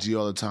YG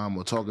all the time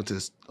or talking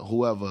to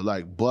whoever,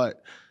 like,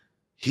 but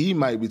he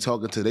might be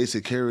talking to their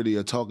security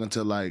or talking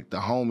to like the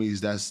homies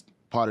that's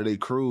part of their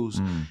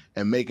crews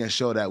and making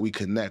sure that we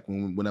connect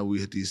whenever we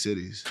hit these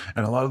cities.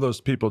 And a lot of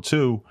those people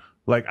too,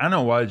 like, I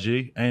know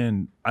YG,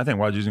 and I think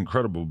YG's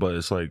incredible, but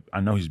it's like,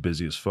 I know he's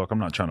busy as fuck. I'm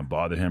not trying to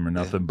bother him or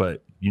nothing,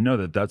 but you know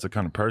that that's the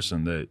kind of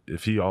person that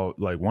if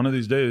one of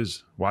these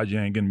days,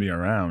 YG ain't going to be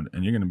around,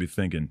 and you're going to be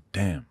thinking,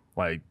 damn,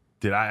 like,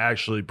 did I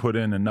actually put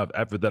in enough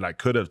effort that I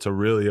could have to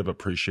really have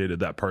appreciated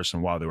that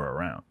person while they were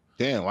around?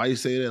 Damn, why you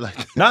say that like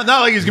that? Not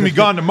like he's going to be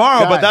gone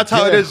tomorrow, but that's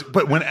how it is.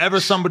 But whenever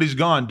somebody's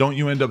gone, don't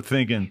you end up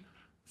thinking,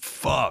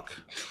 fuck,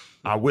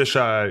 I wish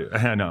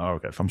I know.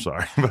 Okay, I'm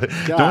sorry, but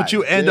don't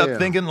you end up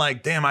thinking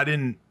like, damn, I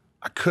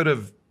could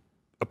have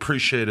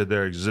appreciated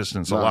their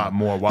existence a lot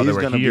more while they were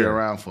here. He's gonna be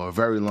around for a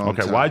very long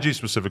time. Okay, YG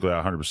specifically,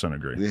 I 100%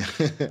 agree.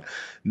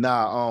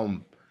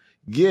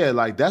 Yeah,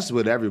 like that's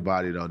with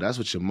everybody though. That's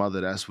with your mother.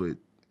 That's with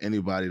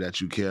anybody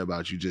that you care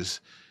about. You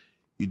just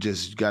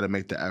got to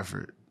make the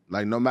effort.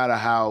 Like no matter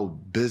how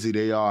busy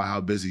they are,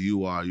 how busy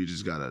you are, you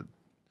just gotta.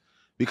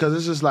 Because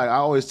it's just like, I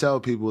always tell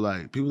people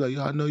like,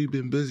 yo, I know you've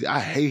been busy. I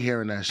hate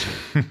hearing that shit.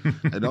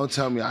 And don't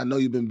tell me, I know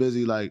you've been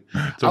busy. Like,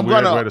 I'm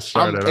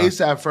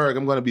ASAP Ferg,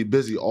 I'm gonna be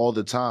busy all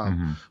the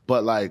time.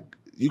 But like,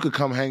 you could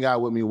come hang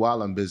out with me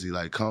while I'm busy.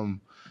 Like, come,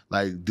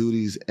 like, do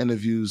these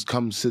interviews,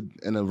 come sit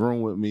in a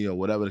room with me or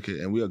whatever,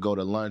 and we'll go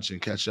to lunch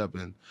and catch up.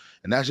 And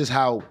that's just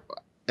how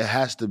it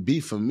has to be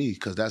for me,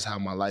 because that's how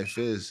my life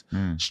is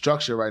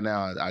structured right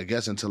now, I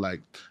guess, until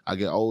like I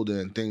get older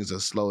and things are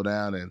slow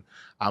down and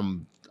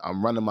I'm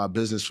running my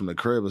business from the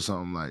crib or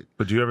something like.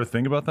 But do you ever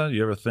think about that?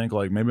 You ever think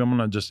like, maybe I'm going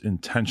to just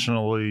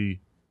intentionally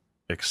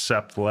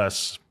accept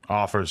less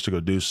offers to go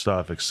do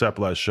stuff, accept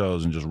less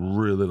shows, and just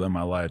really let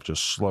my life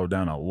just slow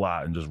down a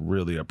lot and just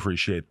really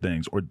appreciate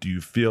things? Or do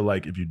you feel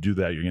like if you do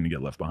that, you're going to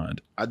get left behind?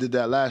 I did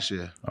that last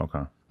year.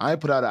 Okay. I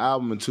ain't put out an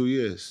album in 2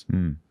 years.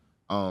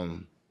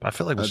 I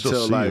feel like we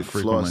still see you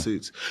frequently.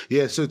 Seats.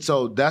 Yeah,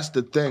 so that's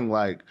the thing,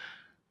 like,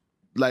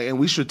 and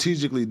we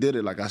strategically did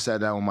it. Like, I sat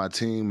down with my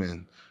team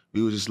and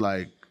we were just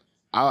like,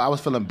 I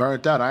was feeling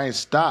burnt out. I ain't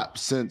stopped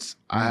since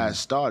I had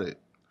started.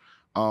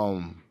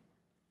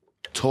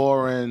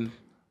 Touring,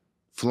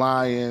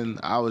 flying,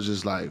 I was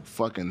just like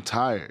fucking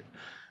tired.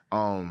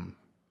 I'm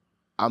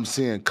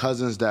seeing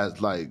cousins that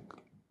like,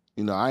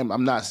 you know,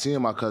 I'm not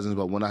seeing my cousins,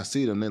 but when I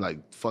see them, they're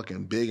like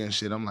fucking big and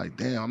shit. I'm like,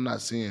 damn, I'm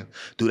not seeing,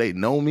 do they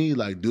know me?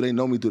 Like, do they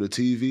know me through the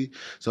TV?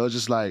 So it's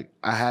just like,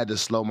 I had to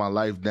slow my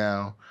life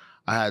down.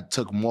 I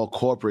took more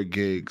corporate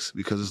gigs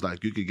because it's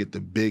like you could get the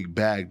big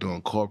bag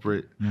doing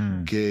corporate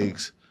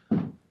gigs.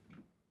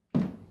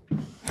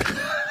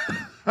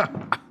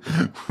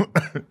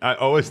 I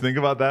always think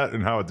about that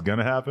and how it's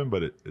gonna happen,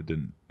 but it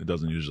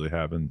doesn't usually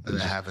happen. It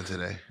didn't happen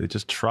today. They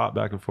just trot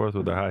back and forth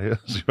with their high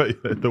heels.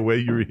 The way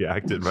you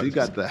reacted. She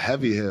got the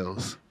heavy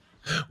heels.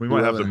 We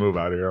might have to move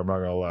out of here, I'm not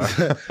gonna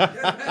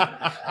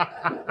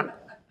lie.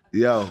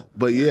 Yo,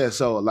 but yeah,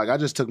 so like I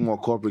just took more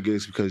corporate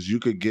gigs because you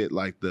could get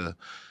like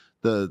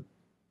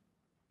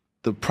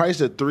the price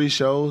of 3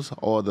 shows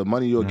or the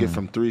money you'll get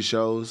from 3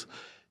 shows,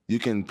 you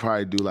can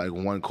probably do like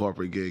one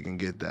corporate gig and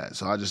get that.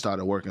 So I just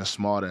started working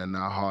smarter and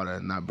not harder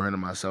and not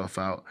burning myself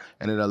out.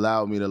 And it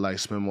allowed me to like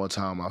spend more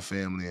time with my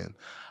family. And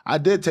I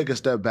did take a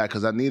step back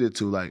because I needed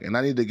to, like, and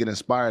I need to get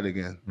inspired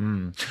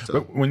again. So,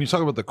 but when you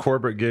talk about the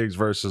corporate gigs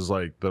versus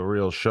like the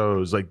real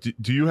shows, like,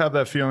 do you have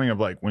that feeling of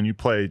like when you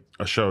play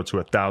a show to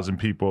 1,000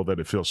 people that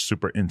it feels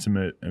super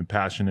intimate and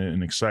passionate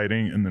and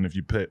exciting, and then if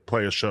you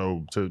play a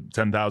show to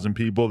 10,000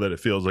 people that it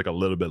feels like a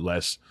little bit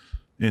less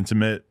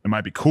intimate? It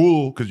might be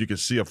cool because you can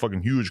see a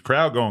fucking huge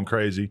crowd going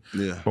crazy.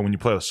 Yeah. But when you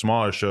play the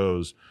smaller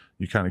shows,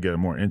 you kind of get a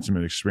more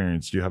intimate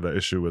experience. Do you have that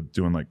issue with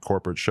doing like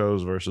corporate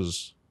shows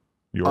versus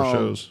your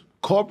shows?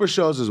 Corporate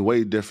shows is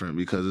way different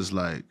because it's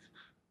like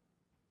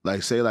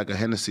say like a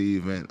Hennessy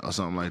event or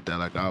something like that.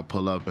 Like I'll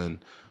pull up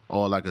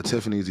or like a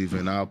Tiffany's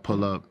event, I'll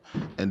pull up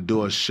and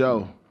do a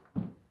show.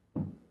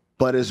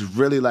 But it's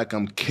really like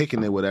I'm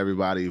kicking it with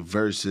everybody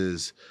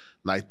versus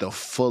like the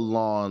full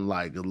on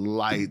like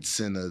lights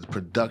and the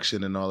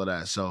production and all of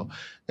that. So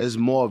it's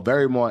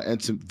very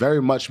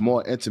much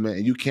more intimate,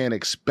 and you can't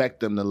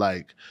expect them to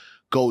like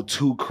go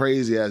too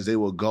crazy as they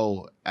will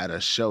go at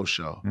a show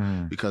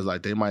because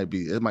like it might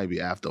be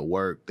after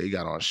work, they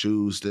got on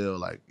shoes still,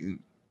 like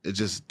it's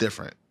just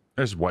different.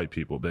 There's white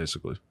people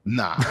basically.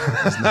 Nah,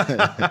 it's not.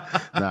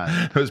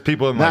 Nah. There's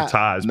people in like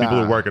ties,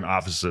 people who work in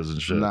offices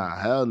and shit. Nah,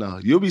 hell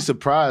no. You'll be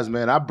surprised,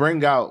 man.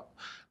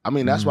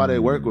 That's why they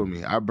work with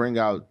me. I bring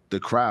out the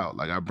crowd.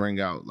 Like I bring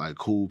out like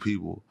cool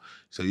people.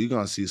 So you're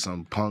gonna see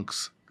some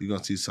punks, you're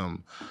gonna see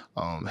some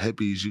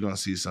hippies, you're gonna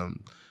see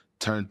some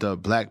turned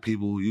up black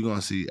people. You're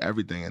gonna see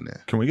everything in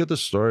there. Can we get the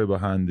story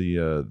behind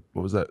the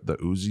what was that, the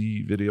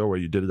Uzi video where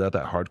you did it at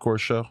that hardcore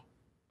show?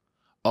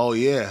 Oh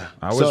yeah,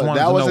 I always wanted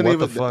to know what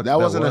the fuck that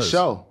wasn't was. A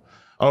show.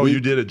 Oh, you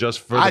did it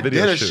just for the video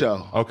shoot? I did a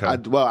show. Okay.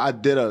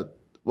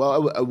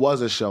 It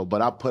was a show,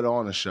 but I put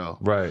on a show.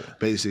 Right.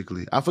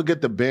 Basically, I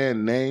forget the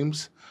band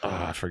names. Oh,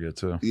 I forget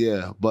too.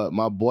 Yeah, but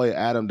my boy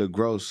Adam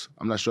DeGrosse,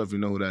 I'm not sure if you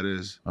know who that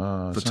is.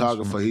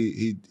 Photographer.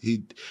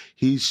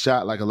 He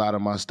shot like a lot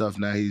of my stuff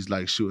now. He's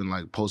like shooting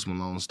like Post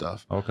Malone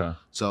stuff. Okay.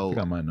 So I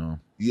think I might know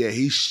him. Yeah,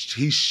 he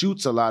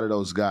shoots a lot of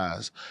those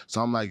guys.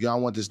 So I'm like, yo, I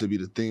want this to be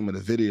the theme of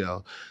the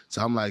video.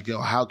 So I'm like, yo,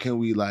 how can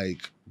we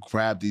like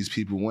grab these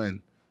people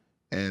in?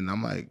 And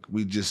I'm like,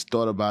 we just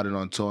thought about it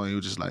on tour, and he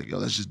was just like, yo,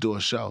 let's just do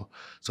a show.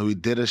 So we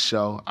did a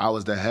show. I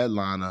was the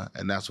headliner,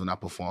 and that's when I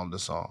performed the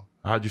song.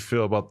 How'd you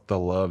feel about the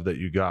love that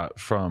you got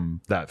from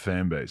that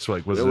fan base?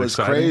 Like, was it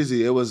exciting?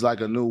 Crazy. It was like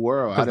a new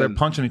world. Because they're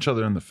punching each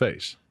other in the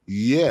face.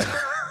 Yeah.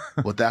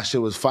 But that shit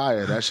was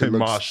fire. That shit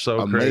looks so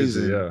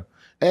amazing. Crazy, yeah.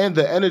 And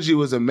the energy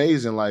was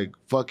amazing. Like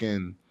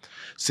fucking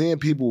seeing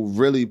people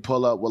really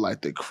pull up with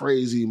like the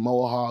crazy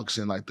mohawks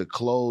and like the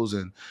clothes,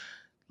 and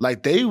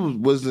like they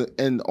was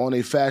on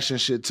a fashion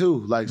shit too.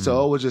 Like,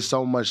 so it was just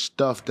so much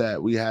stuff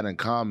that we had in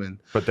common.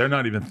 But they're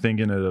not even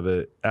thinking of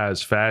it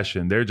as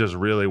fashion. They're just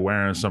really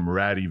wearing some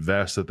ratty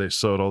vest that they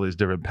sewed all these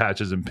different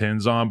patches and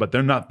pins on, but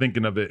they're not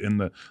thinking of it in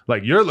the,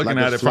 like you're looking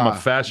at it from a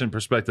fashion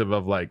perspective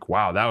of like,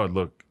 wow, that would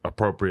look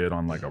appropriate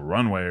on like a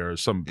runway or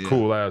some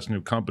cool ass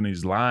new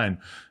company's line.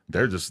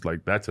 They're just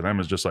like, that to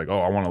them is just like, oh,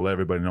 I want to let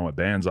everybody know what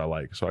bands I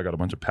like. So I got a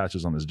bunch of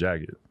patches on this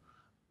jacket.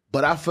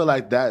 But I feel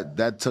like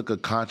that took a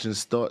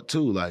conscious thought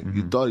too. Like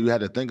you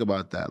had to think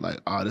about that. Like,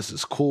 oh, this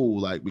is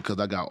cool. Like, because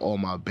I got all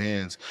my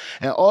bands.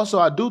 And also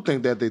I do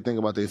think that they think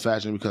about their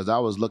fashion, because I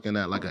was looking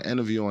at like an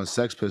interview on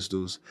Sex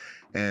Pistols,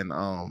 and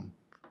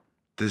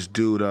this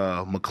dude,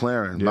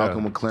 McLaren,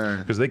 Malcolm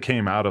McLaren. Because they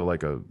came out of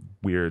like a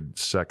weird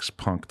sex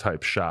punk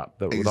type shop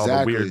that with all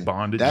the weird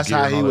bondage. That's gear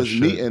how and he all was that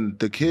shit. meeting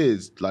the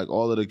kids. Like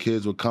all of the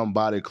kids would come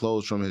buy their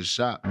clothes from his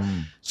shop.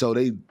 So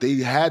they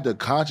had to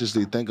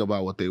consciously think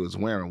about what they was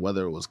wearing,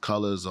 whether it was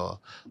colors or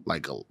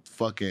like a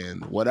fucking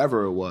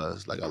whatever it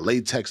was, like a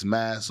latex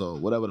mask or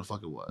whatever the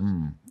fuck it was.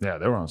 Yeah,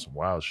 they were on some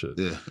wild shit.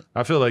 Yeah.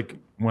 I feel like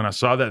when I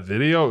saw that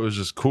video, it was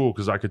just cool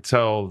because I could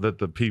tell that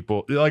the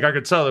people, like I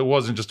could tell it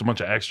wasn't just a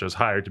bunch of extras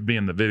hired to be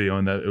in the video,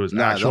 and that it was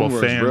actual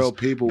fans, real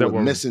people that with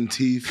were missing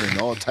teeth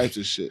and all types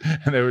of shit.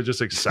 And they were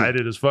just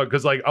excited as fuck.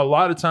 Because like a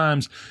lot of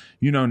times,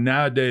 you know,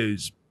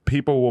 nowadays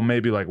people will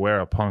maybe like wear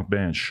a punk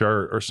band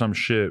shirt or some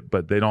shit,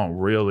 but they don't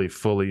really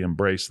fully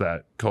embrace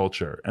that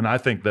culture. And I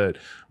think that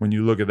when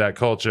you look at that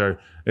culture,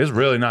 it's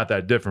really not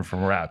that different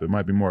from rap. It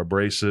might be more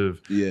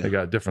abrasive. Yeah. They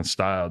got a different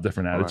style,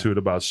 different attitude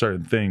about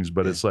certain things,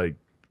 but it's like,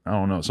 I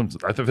don't know.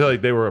 I feel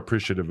like they were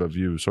appreciative of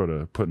you sort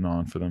of putting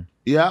on for them.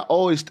 Yeah, I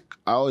always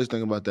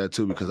think about that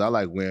too, because I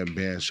like wearing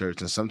band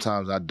shirts, and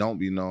sometimes I don't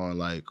be knowing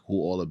like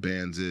who all the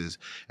bands is.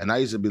 And I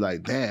used to be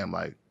like, damn,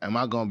 like, am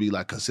I gonna be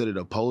like considered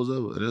a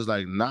poser? And it's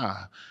like, nah,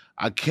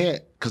 I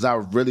can't, because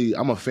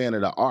I'm a fan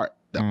of the art.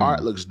 The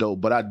art looks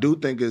dope, but I do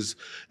think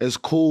it's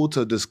cool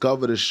to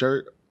discover the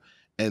shirt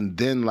and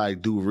then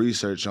like do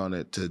research on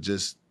it to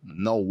just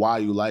know why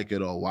you like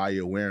it or why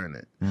you're wearing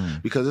it.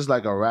 Because it's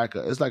like a rack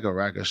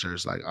of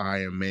shirts, like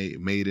Iron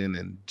Maiden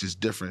and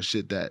just different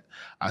shit that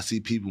I see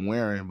people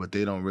wearing, but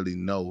they don't really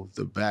know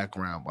the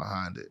background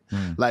behind it.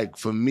 Like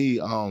for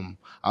me,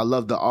 I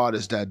love the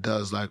artist that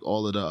does like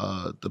all of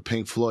the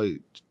Pink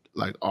Floyd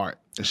like art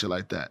and shit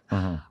like that.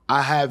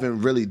 I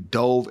haven't really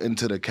dove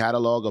into the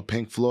catalog of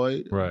Pink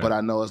Floyd, but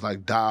I know it's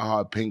like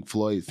diehard Pink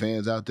Floyd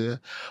fans out there.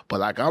 But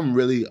like I'm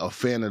really a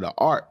fan of the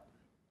art,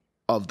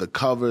 of the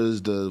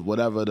covers, the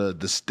whatever,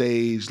 the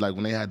stage, like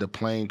when they had the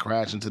plane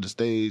crash into the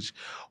stage,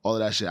 all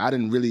of that shit. I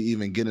didn't really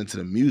even get into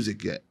the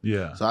music yet.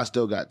 Yeah. So I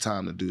still got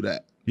time to do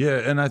that. Yeah,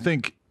 and I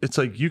think it's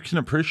like you can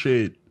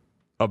appreciate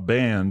a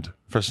band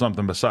for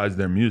something besides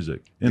their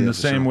music in the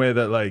same way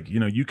that like, you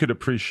know, you could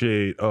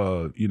appreciate,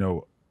 you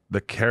know, the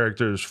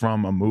characters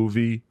from a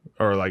movie,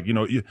 or like, you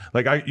know, you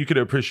could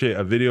appreciate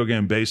a video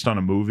game based on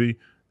a movie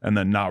and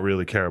then not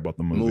really care about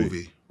the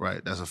movie.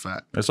 Right, that's a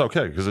fact. It's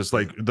okay, because it's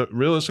like,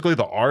 realistically,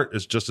 the art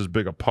is just as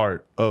big a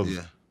part of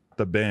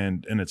the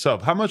band in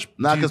itself. How much?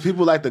 Nah, because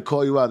people like to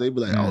call you out. They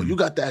be like, "Oh, you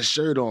got that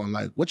shirt on.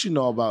 Like, what you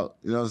know about?"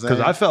 You know what I'm saying?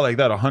 Because I felt like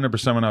that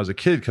 100% when I was a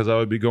kid. Because I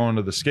would be going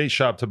to the skate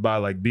shop to buy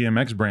like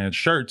BMX brand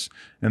shirts,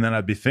 and then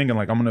I'd be thinking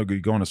like, I'm gonna be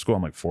going to school.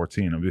 I'm like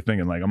 14. I'd be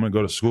thinking like, I'm gonna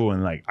go to school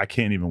and like I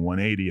can't even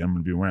 180. I'm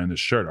gonna be wearing this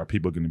shirt. Are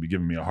people gonna be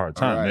giving me a hard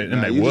time? Right.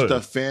 And they you're would.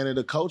 just a fan of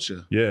the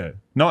culture. Yeah.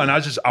 No, and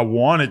I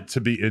wanted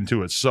to be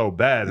into it so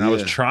bad, and I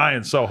was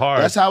trying so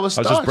hard. That's how it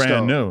starts. I was just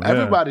brand new. Yeah.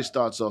 Everybody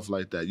starts off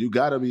like that. You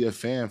got to be a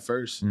fan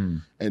first,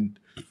 and then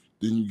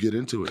you get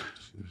into it.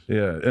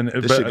 Yeah, and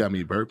this shit got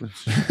me burping.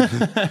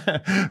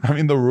 I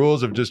mean, the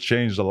rules have just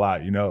changed a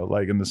lot, you know,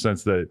 like in the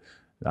sense that,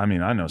 I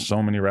mean, I know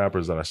so many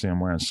rappers that I see them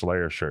wearing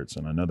Slayer shirts,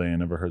 and I know they ain't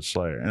never heard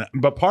Slayer.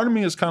 But part of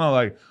me is kind of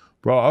like,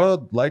 bro, I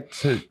would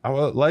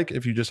like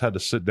if you just had to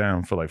sit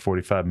down for like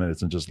 45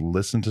 minutes and just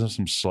listen to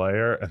some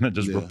Slayer and then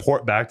just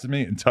report back to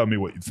me and tell me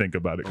what you think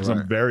about it, because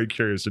I'm very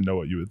curious to know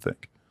what you would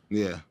think.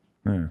 Yeah,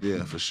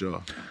 for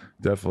sure.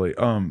 Definitely.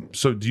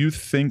 So do you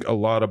think a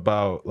lot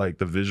about like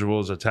the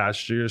visuals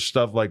attached to your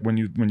stuff? Like when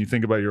you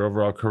think about your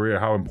overall career,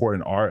 how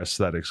important are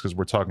aesthetics? Because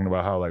we're talking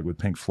about how like with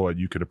Pink Floyd,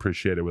 you could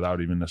appreciate it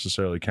without even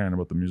necessarily caring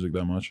about the music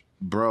that much.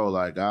 Bro,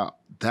 like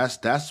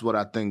that's what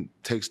I think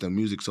takes the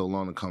music so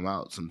long to come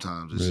out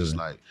sometimes. It's just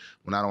like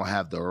when I don't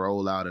have the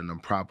rollout and the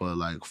proper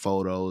like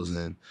photos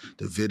and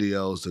the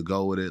videos to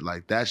go with it,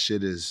 like that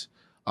shit is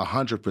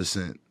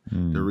 100%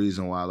 the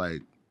reason why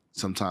like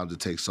sometimes it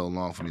takes so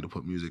long for me to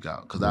put music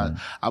out. Because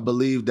I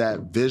believe that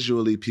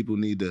visually people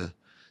need to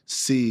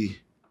see,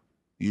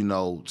 you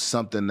know,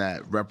 something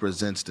that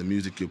represents the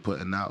music you're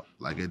putting out.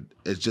 Like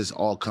it just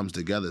all comes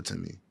together to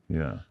me.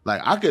 Yeah.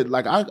 Like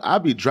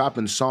I'd be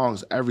dropping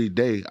songs every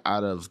day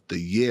out of the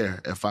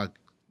year if I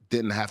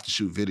didn't have to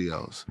shoot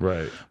videos.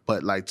 Right.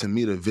 But like to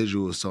me, the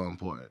visual is so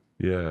important.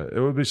 Yeah. It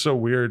would be so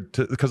weird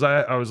because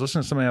I was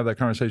listening to somebody have that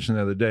conversation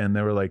the other day, and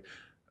they were like,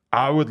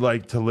 I would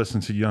like to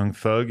listen to Young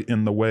Thug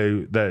in the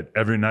way that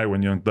every night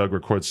when Young Thug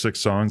records 6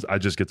 songs, I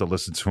just get to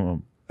listen to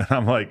him. And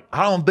I'm like,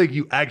 I don't think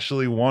you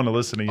actually want to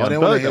listen to Young Thug. They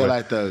want to hear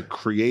like the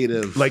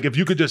creative. Like if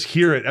you could just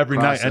hear it every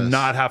night and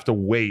not have to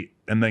wait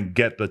and then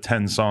get the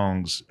 10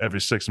 songs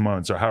every 6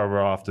 months or however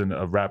often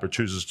a rapper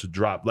chooses to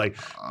drop. Like,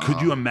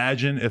 could you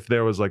imagine if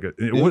there was like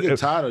you'll get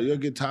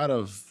tired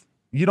of.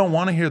 You don't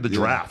want to hear the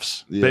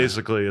drafts,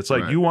 basically. It's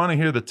like you want to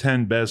hear the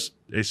 10 best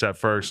A$AP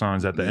Ferg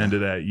songs at the end of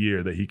that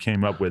year that he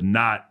came up with,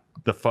 not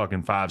the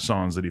fucking 5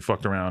 songs that he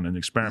fucked around and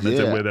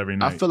experimented with every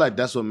night. I feel like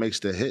that's what makes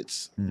the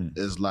hits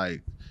is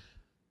like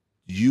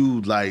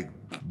you like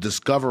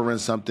discovering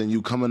something,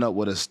 you coming up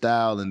with a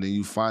style, and then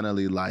you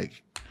finally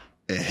like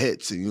it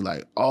hits and you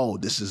like, oh,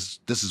 this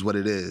is what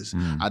it is.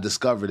 I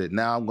discovered it.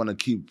 Now I'm gonna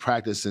keep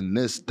practicing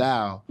this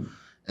style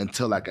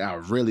until like I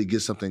really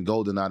get something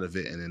golden out of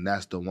it, and then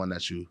that's the one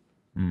that you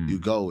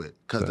go with.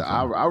 Because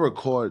I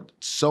record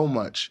so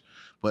much,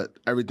 but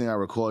everything I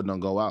record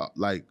don't go out.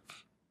 Like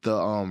the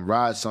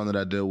Ride song that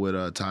I did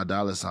with Ty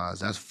Dolla $ign,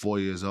 that's 4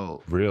 years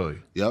old. Really?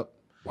 Yep.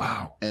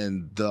 Wow.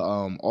 And the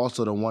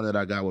also the one that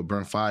I got with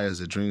Brent Faiyaz,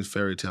 the Dreams,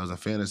 Fairy Tales, and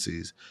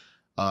Fantasies,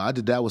 I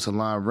did that with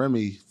Salaam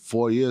Remi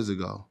 4 years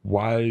ago.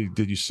 Why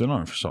did you sit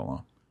on it for so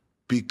long?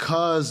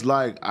 Because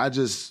like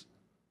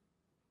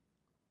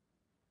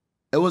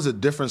it was a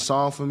different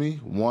song for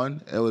me.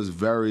 One, it was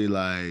very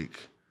like,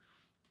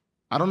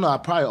 I don't know, I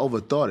probably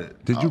overthought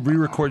it. Did you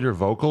re-record your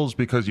vocals?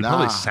 Because you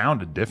probably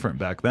sounded different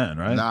back then,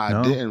 right?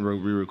 Nah, I didn't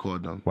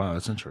re-record them. Wow,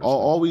 that's interesting.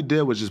 All we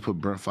did was just put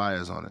Brent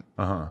Faiyaz on it.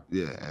 Uh-huh.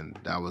 Yeah, and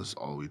that was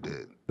all we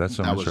did. That's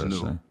so interesting.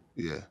 Was new.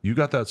 Yeah. You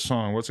got that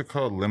song, what's it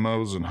called?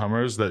 Limos and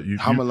Hummers?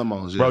 Hummer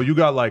Limos, yeah. Bro, you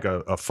got like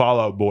a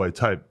Fall Out Boy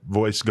type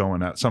voice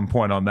going at some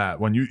point on that.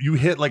 When you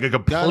hit like a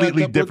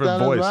completely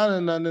different voice. I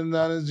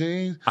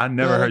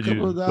never heard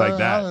you like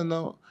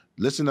that.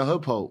 Listen to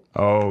Hip Hop.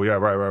 Oh, yeah,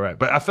 right.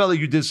 But I felt like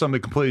you did something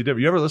completely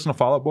different. You ever listen to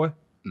Fall Out Boy?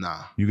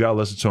 Nah. You got to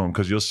listen to him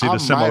because you'll see the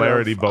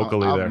similarity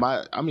vocally there.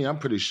 I'm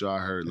pretty sure I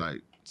heard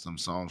like some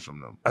songs from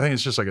them. I think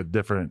it's just like a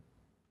different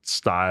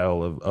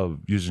style of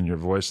using your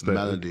voice there.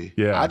 Melody.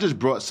 Yeah. I just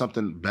brought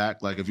something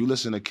back. Like if you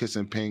listen to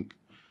Kissin' Pink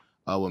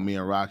with me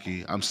and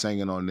Rocky, I'm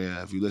singing on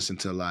there. If you listen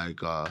to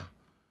like, a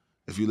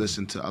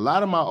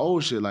lot of my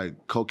old shit,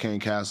 like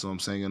Cocaine Castle, I'm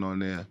singing on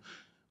there.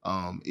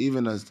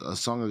 Even a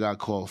song I got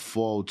called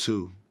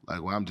 402,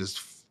 like where I'm just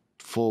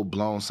full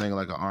blown singer,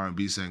 like an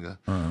R&B singer.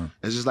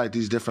 It's just like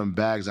these different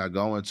bags I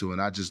go into,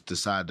 and I just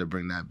decided to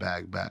bring that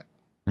bag back.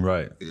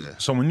 Right. Yeah.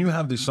 So when you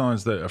have these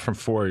songs that are from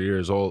 4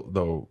 years old,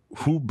 though,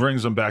 who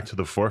brings them back to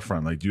the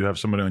forefront? Like, do you have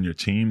somebody on your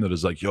team that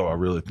is like, yo, I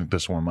really think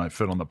this one might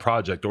fit on the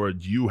project, or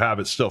do you have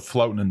it still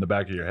floating in the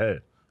back of your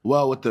head?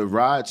 Well, with the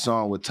Ride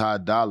song with Ty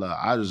Dolla,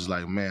 I was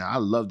like, man, I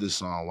love this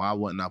song. Why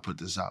wouldn't I put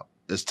this out?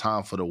 It's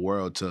time for the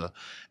world to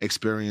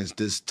experience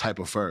this type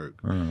of Ferg.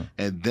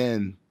 And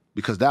then,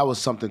 because that was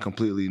something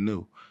completely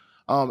new.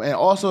 And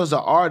also as an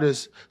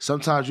artist,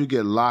 sometimes you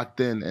get locked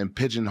in and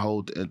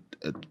pigeonholed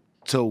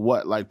to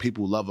what like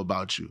people love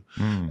about you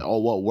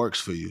or what works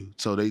for you.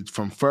 So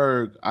from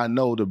Ferg, I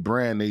know the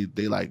brand,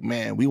 they like,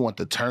 man, we want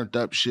the turned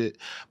up shit.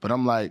 But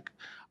I'm like,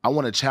 I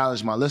want to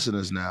challenge my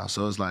listeners now.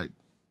 So it's like,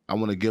 I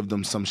want to give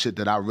them some shit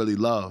that I really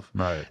love.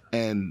 Right.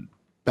 And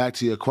back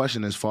to your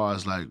question as far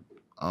as like,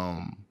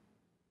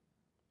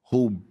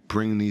 who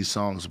bring these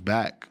songs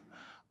back,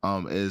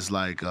 is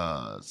like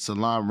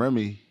Salaam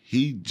Remi.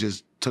 He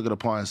just took it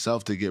upon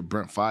himself to get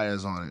Brent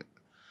Faiyaz on it.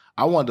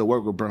 I wanted to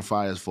work with Brent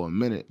Faiyaz for a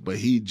minute, but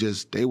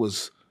they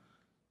was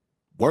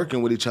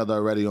working with each other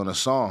already on a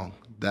song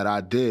that I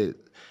did.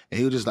 And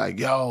he was just like,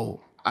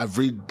 yo, I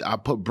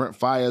put Brent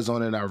Faiyaz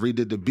on it and I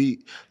redid the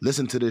beat.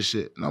 Listen to this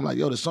shit. And I'm like,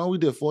 yo, the song we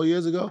did 4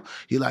 years ago?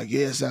 He like,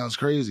 yeah, it sounds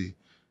crazy.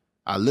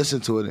 I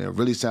listened to it and it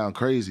really sounded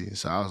crazy.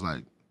 So I was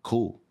like,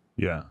 cool.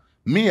 Yeah.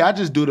 Me, I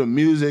just do the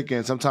music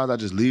and sometimes I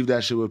just leave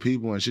that shit with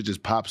people and shit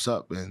just pops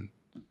up and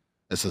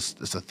it's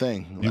a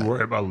thing. You like,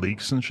 worry about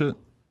leaks and shit?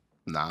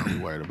 Nah,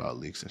 I'm worried about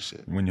leaks and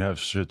shit. When you have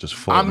shit just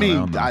floating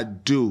around them. I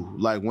do.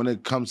 Like when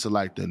it comes to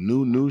like the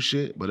new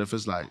shit, but if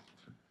it's like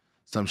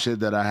some shit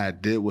that I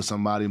had did with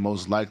somebody,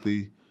 most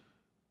likely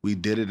we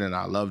did it and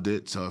I loved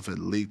it. So if it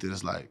leaked,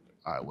 it's like,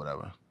 all right,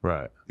 whatever.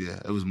 Right. Yeah,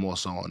 it was more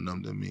so on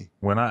them than me.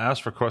 When I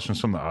asked for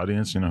questions from the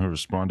audience, you know who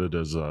responded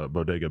as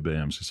Bodega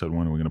Bams. He said,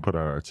 when are we going to put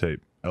out our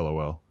tape?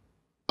 LOL.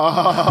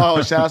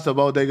 Oh, shout out to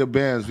Bodega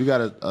Bams. We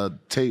got a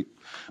tape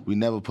we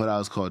never put out.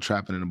 It's called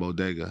Trapping in the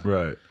Bodega.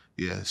 Right.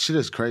 Yeah, shit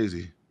is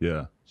crazy.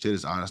 Yeah. Shit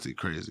is honestly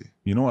crazy.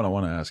 You know what I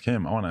want to ask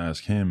him? I want to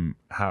ask him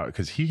how,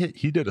 because he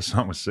did a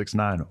song with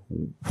 6ix9ine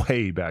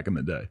way back in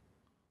the day.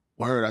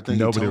 Word, I think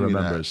nobody he told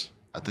remembers. Me that.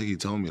 I think he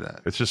told me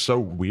that. It's just so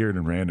weird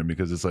and random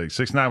because it's like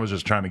 6ix9ine was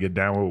just trying to get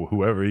down with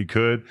whoever he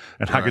could,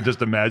 and right. I could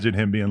just imagine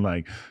him being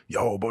like,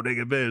 "Yo,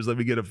 Bodega Bams, let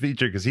me get a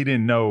feature," because he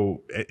didn't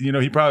know. You know,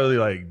 he probably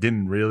like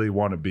didn't really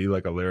want to be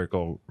like a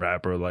lyrical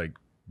rapper like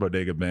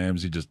Bodega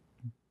Bams. He just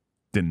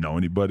didn't know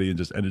anybody and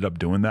just ended up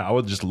doing that. I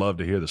would just love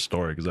to hear the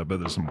story because I bet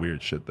there's some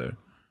weird shit there.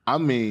 I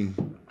mean,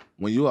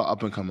 when you're an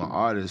up and coming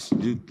artist,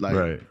 you like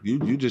right.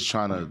 you just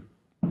trying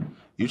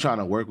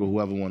to work with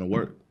whoever want to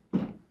work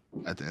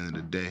at the end of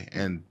the day.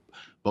 And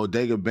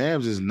Bodega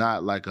Bams is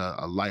not like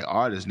a light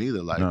artist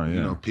neither. Like you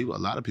know, a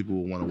lot of people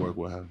would want to work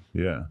with him.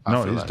 Yeah,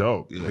 no, he's like,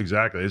 dope. Yeah.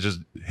 Exactly. It's just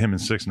him and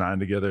 6ix9ine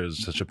together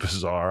is such a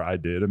bizarre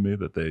idea to me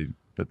that even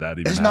it's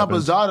happens. not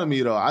bizarre to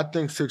me though. I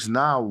think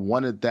 6ix9ine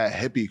wanted that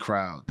hippie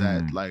crowd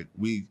that like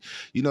you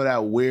know,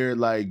 that weird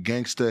like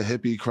gangster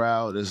hippie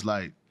crowd is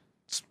like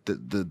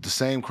the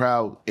same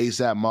crowd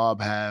ASAP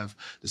Mob have,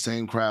 the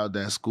same crowd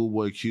that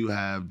Schoolboy Q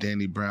have,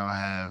 Danny Brown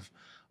have.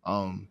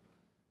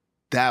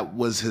 That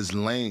was his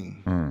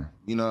lane.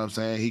 You know what I'm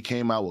saying? He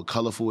came out with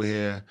colorful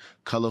hair,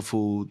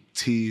 colorful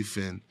teeth,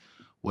 and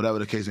whatever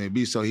the case may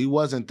be. So he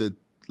wasn't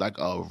like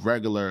a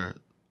regular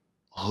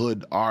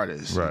hood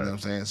artist. Right. You know what I'm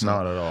saying? So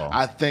not at all.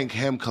 I think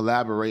him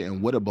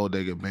collaborating with a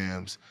Bodega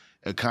Bams,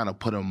 it kind of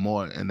put him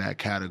more in that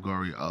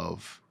category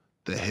of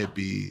the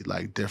hippie,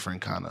 like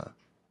different kind of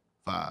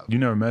vibe. You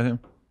never met him?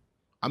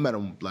 I met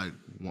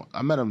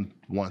him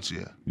once,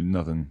 yeah.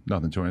 Nothing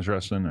too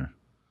interesting, or?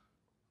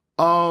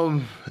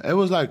 It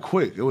was like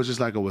quick. It was just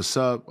like a what's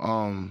up.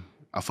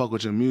 I fuck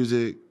with your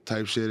music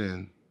type shit,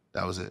 and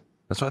that was it.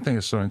 That's what I think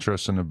is so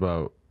interesting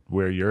about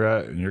where you're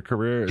at in your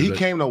career. He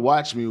came to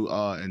watch me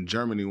in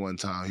Germany one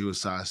time. He was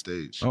side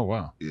stage. Oh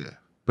wow. Yeah.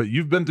 But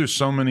you've been through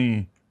so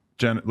many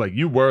like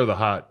you were the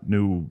hot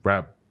new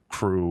rap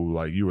crew,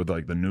 like you were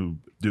like the new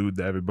dude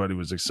that everybody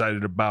was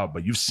excited about,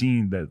 but you've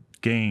seen that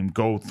game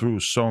go through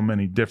so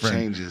many different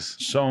changes,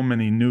 so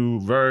many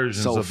new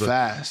versions so of the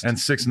fast. And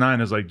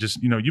 6ix9ine is like,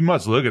 just, you know, you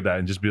must look at that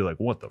and just be like,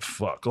 what the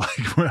fuck?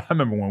 Like I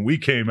remember when we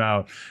came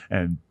out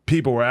and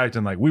people were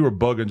acting like we were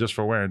bugging just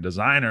for wearing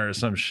designer or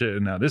some shit,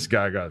 and now this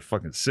guy got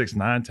fucking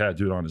 6ix9ine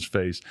tattooed on his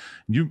face.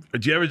 Do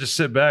you ever just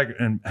sit back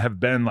and have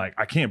been like,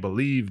 I can't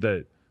believe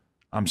that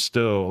I'm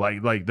still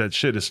like that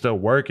shit is still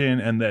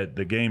working, and that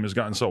the game has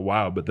gotten so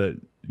wild, but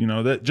that, you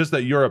know, that just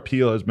that your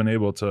appeal has been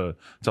able to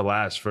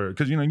last for,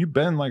 because, you know, you've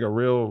been like a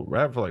real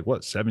rapper for like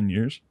what, 7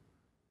 years,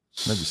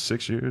 maybe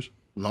 6 years,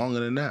 longer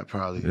than that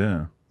probably.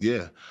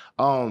 Yeah.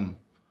 I'm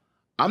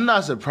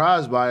not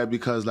surprised by it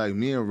because like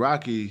me and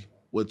Rocky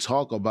would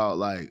talk about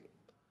like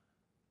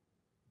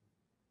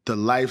the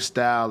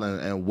lifestyle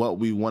and what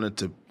we wanted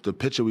to, the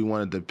picture we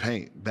wanted to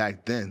paint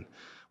back then.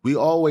 We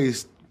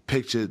always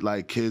pictured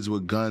like kids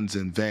with guns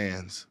and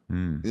vans. You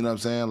know what I'm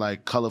saying?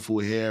 Like colorful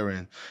hair,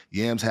 and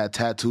Yams had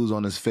tattoos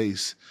on his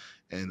face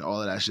and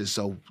all of that shit.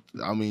 So,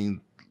 I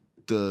mean,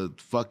 the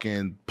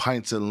fucking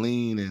pints of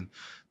lean, and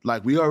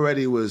like we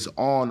already was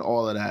on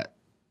all of that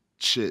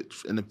shit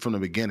from the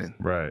beginning.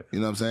 Right. You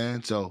know what I'm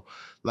saying? So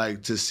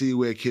like to see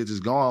where kids is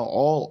going,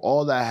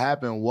 all that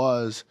happened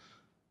was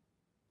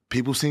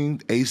people seen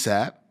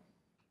ASAP,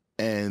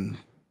 and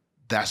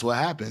that's what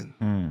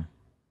happened.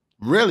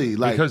 Really,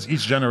 like because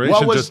each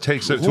generation just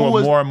takes it to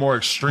a more and more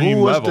extreme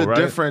level, level, the right?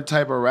 Different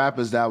type of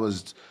rappers that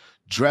was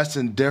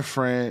dressing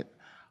different,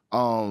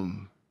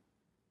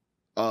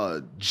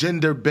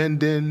 gender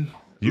bending.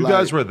 You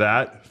guys were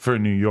that for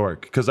New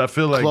York, because I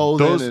feel like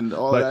those and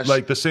all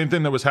like the same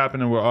thing that was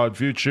happening with Odd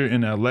Future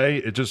in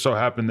LA. It just so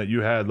happened that you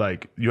had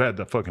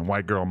the fucking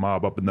white girl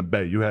mob up in the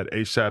Bay. You had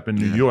ASAP in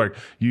New York.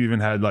 You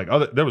even had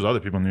there was other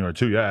people in New York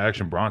too. Yeah,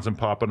 Action Bronson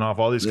popping off.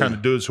 All these kind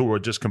of dudes who were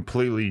just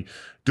completely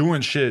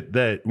doing shit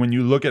that when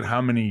you look at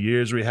how many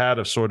years we had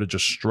of sort of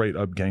just straight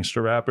up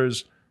gangster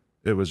rappers,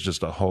 it was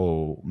just a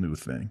whole new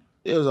thing.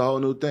 It was a whole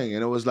new thing,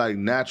 and it was like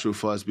natural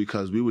for us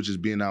because we were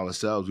just being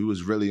ourselves. We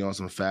was really on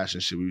some fashion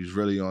shit. We was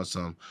really on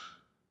some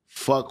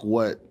fuck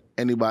what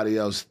anybody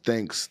else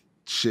thinks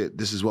shit.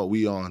 This is what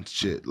we on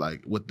shit,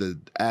 like with the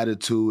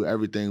attitude,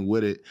 everything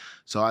with it.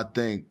 So I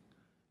think,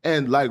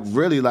 and like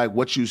really like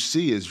what you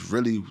see is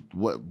really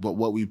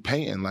what we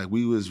painting. Like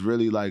we was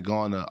really like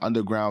going to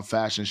underground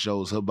fashion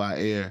shows, Hood by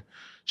Air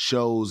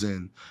shows,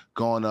 and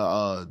going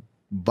to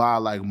buy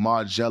like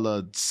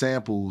Margiela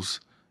samples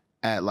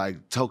at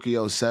like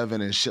Tokyo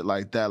 7 and shit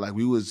like that. Like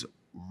we was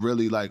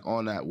really like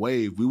on that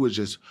wave. We was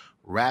just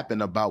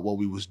rapping about what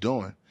we was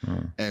doing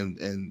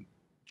and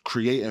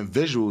creating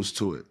visuals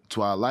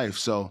to our life.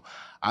 So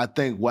I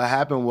think what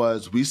happened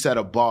was we set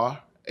a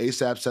bar,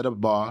 ASAP set a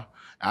bar.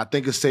 I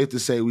think it's safe to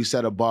say we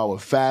set a bar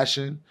with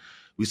fashion.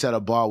 We set a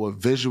bar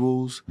with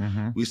visuals.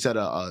 We set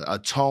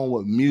a tone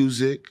with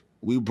music.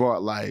 We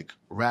brought like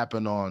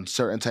rapping on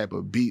certain type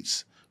of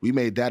beats. We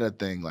made that a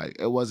thing. Like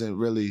it wasn't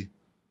really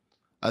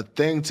a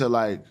thing to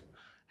like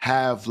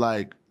have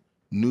like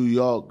New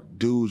York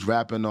dudes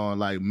rapping on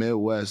like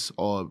Midwest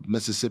or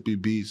Mississippi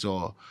beats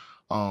or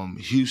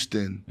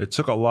Houston. It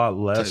took a lot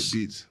less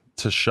beats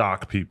to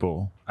shock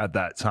people at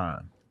that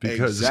time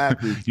because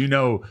exactly. You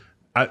know,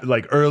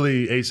 like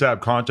early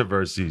ASAP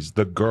controversies,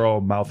 the girl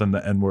mouthing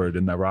the N-word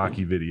in the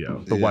Rocky video,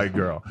 the white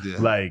girl.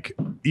 Like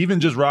even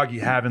just Rocky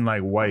having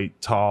like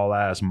white tall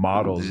ass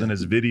models in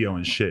his video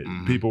and shit.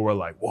 People were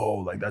like, whoa,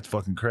 like that's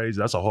fucking crazy.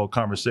 That's a whole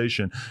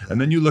conversation.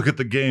 And then you look at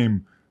the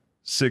game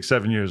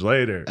 6-7 years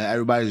later. And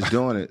everybody's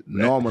doing it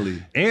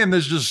normally. And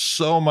there's just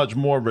so much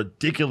more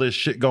ridiculous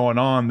shit going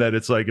on that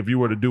it's like if you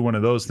were to do one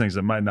of those things,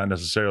 it might not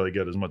necessarily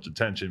get as much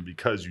attention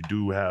because you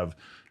do have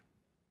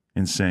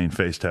insane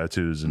face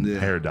tattoos and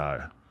hair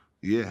dye.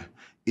 Yeah.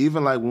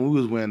 Even like when we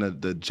was wearing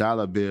the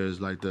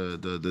jalabeers, like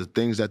the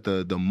things that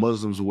the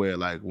Muslims wear,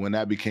 like when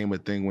that became a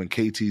thing, when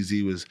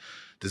KTZ was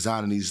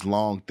designing these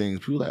long things,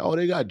 people were like, oh,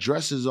 they got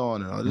dresses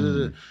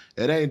on.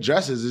 It ain't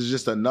dresses, it's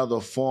just another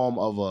form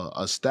of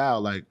a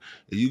style. Like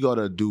if you go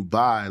to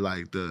Dubai,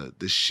 like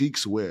the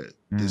sheiks wear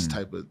this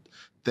type of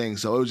thing.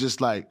 So it was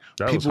just like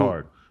that was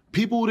hard.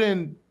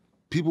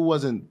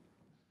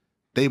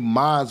 Their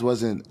minds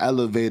wasn't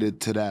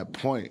elevated to that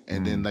point.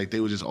 And then like they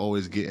would just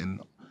always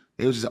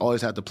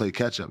have to play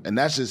catch up. And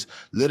that's just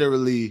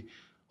literally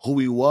who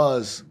he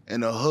was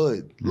in the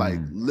hood. Like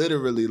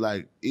literally,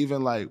 like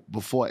even like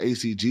before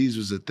ACGs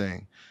was a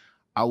thing,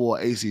 I wore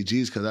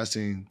ACGs because I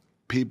seen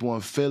people in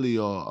Philly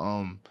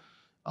or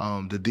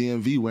the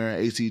DMV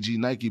wearing ACG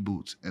Nike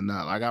boots. And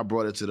like I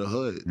brought it to the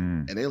hood.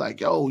 And they like,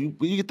 yo,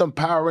 where you get them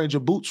Power Ranger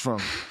boots from?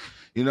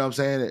 You know what I'm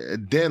saying?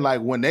 And then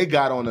like when they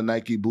got on the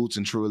Nike boots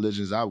and True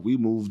Religions, we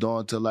moved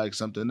on to like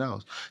something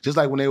else. Just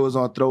like when they was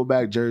on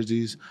throwback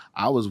jerseys,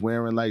 I was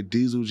wearing like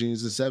Diesel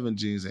jeans and 7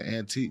 jeans and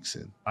antiques.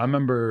 And I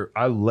remember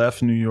I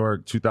left New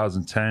York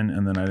 2010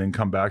 and then I didn't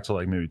come back till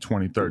like maybe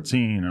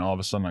 2013. And all of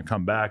a sudden I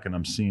come back and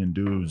I'm seeing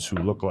dudes who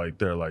look like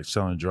they're like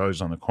selling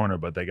drugs on the corner,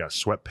 but they got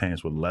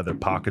sweatpants with leather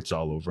pockets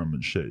all over them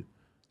and shit.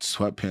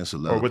 Sweatpants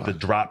with leather or with pockets.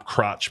 The drop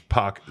crotch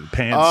pants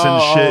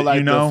and shit, like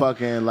you know? the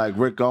fucking like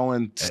Rick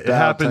Owens style. It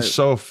happened type.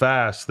 so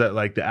fast that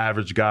like the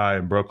average guy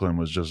in Brooklyn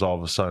was just all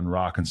of a sudden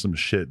rocking some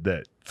shit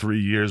that 3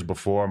 years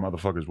before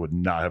motherfuckers would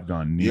not have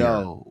gone near.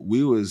 Yo,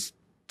 we was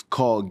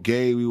called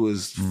gay. We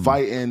was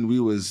fighting. We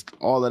was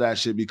all of that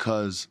shit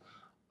because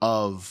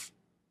of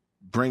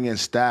bringing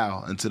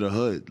style into the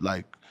hood.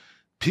 Like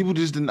people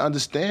just didn't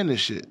understand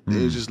this shit.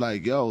 They was just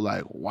like, yo,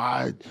 like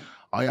why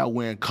are y'all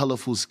wearing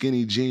colorful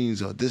skinny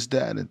jeans or this,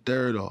 that, and the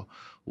third or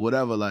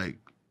whatever? Like,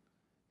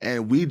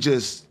 and we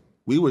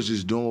was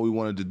just doing what we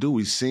wanted to do.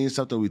 We seen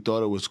something, we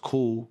thought it was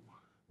cool.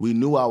 We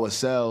knew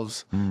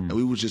ourselves, and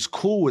we was just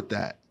cool with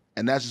that.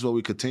 And that's just what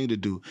we continue to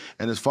do.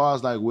 And as far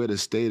as like where the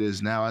state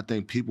is now, I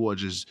think people are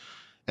just,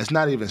 it's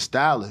not even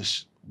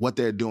stylish what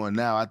they're doing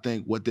now. I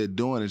think what they're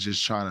doing is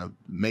just trying to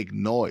make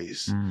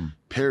noise,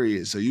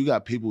 period. So you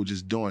got people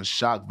just doing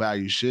shock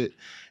value shit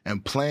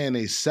and playing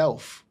they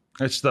self.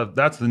 That's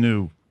the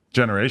new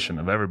generation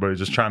of everybody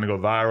just trying to go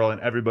viral,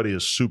 and everybody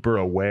is super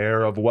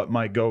aware of what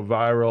might go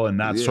viral, and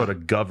that sort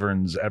of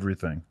governs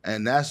everything.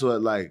 And that's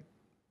what like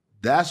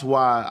That's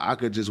why I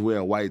could just wear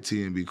a white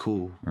tee and be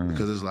cool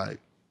because it's like.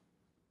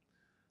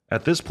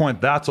 At this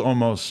point, that's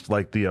almost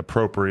like the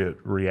appropriate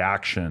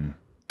reaction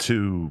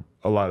to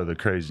a lot of the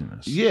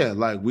craziness. Yeah,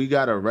 like we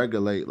gotta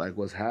regulate like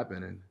what's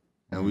happening,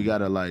 and we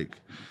gotta like.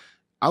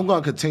 I'm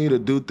gonna continue to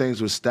do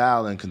things with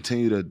style and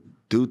continue to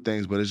do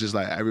things, but it's just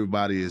like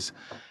everybody is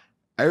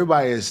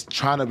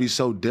trying to be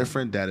so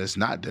different that it's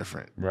not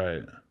different.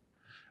 Right.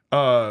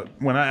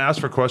 When I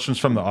asked for questions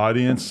from the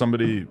audience,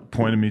 somebody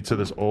pointed me to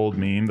this old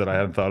meme that I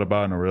hadn't thought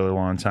about in a really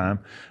long time,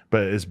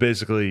 but it's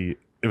basically.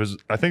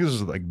 I think this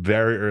was like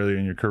very early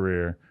in your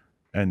career.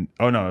 And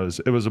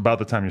it was about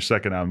the time your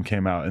second album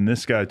came out. And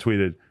this guy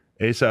tweeted,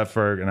 A$AP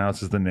Ferg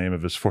announces the name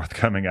of his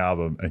forthcoming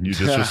album. And you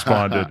just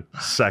responded,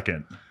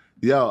 second.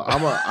 Yo,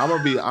 I'm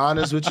gonna be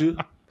honest with you.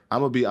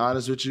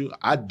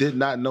 I did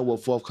not know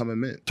what forthcoming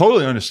meant.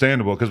 Totally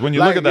understandable. Because when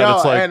you look at that,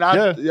 it's like,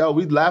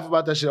 we laugh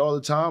about that shit all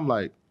the time.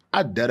 Like,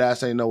 I dead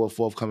ass ain't know what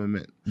forthcoming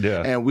meant.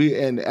 Yeah.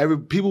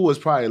 And people was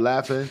probably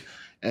laughing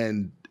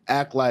and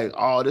act like,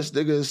 oh, this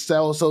nigga is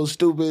so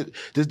stupid,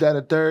 this, that,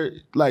 and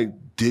third. Like,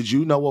 did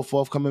you know what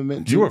forthcoming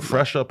meant? You were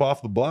fresh up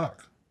off the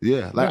block.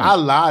 Yeah. Like, I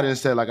lied and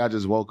said, like, I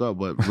just woke up,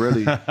 but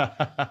really,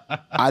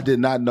 I did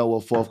not know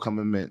what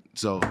forthcoming meant.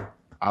 So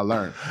I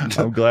learned.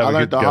 I'm glad I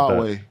learned the hard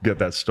way. Get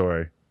that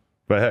story.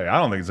 But hey,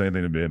 I don't think it's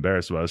anything to be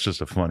embarrassed about. It's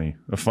just a funny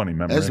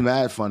memory. It's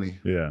mad funny.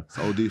 Yeah. It's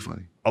OD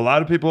funny. A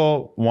lot of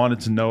people wanted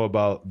to know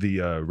about the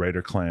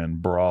Raider Clan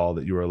brawl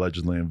that you were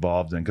allegedly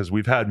involved in, because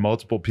we've had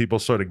multiple people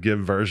sort of give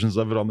versions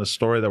of it on the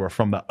story that were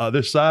from the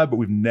other side, but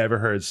we've never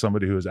heard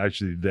somebody who was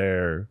actually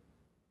there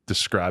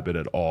describe it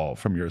at all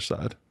from your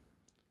side.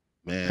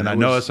 Man, and I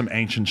know it's some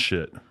ancient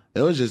shit.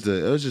 It was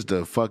just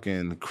a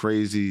fucking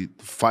crazy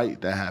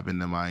fight that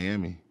happened in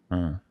Miami.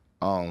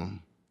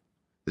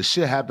 The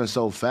shit happened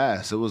so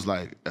fast.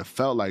 It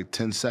felt like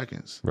 10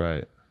 seconds.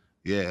 Right.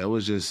 Yeah, it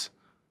was just,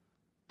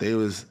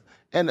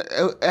 and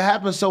it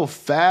happened so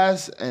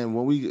fast. And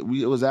when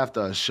it was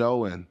after a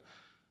show, and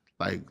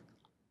like,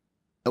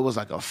 it was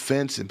like a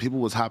fence and people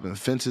was hopping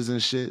fences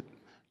and shit.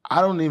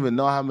 I don't even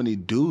know how many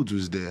dudes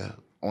was there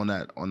on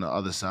the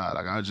other side.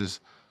 Like,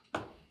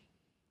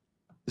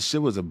 the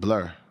shit was a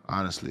blur,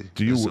 honestly.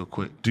 So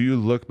quick. Do you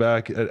look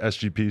back at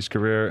SGP's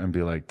career and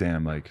be like,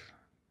 damn, like,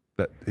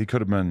 that he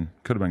could have been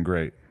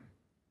great?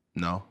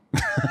 No.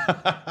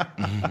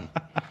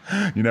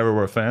 You never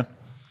were a fan?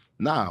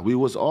 Nah, we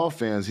was all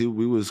fans.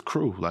 We was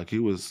crew. Like, he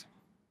was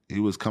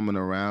coming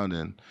around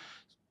and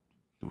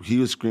he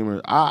was screaming.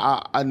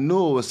 I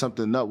knew it was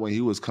something up when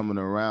he was coming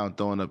around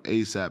throwing up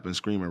A$AP and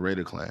screaming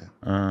Raider Clan.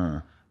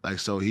 Like,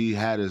 so he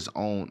had his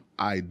own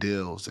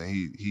ideals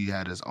and he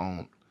had his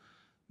own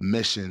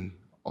mission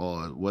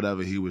or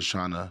whatever he was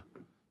trying to,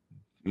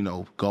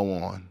 go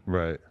on.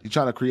 Right. He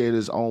trying to create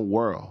his own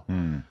world,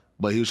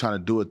 but he was trying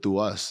to do it through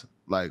us.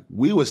 Like,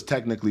 we was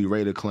technically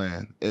Raider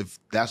Clan, if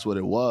that's what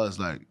it was.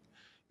 Like,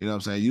 you know what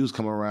I'm saying? You was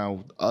coming around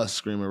with us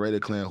screaming Raider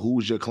Clan.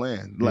 Who's your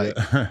clan? Like,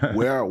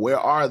 where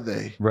are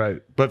they?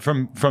 Right. But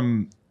from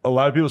a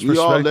lot of people's perspective,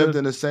 we all lived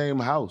in the same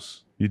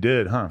house. You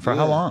did, huh? For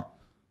how long?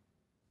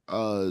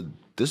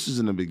 This is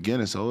in the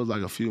beginning, so it was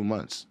like a few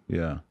months.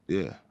 Yeah.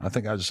 Yeah. I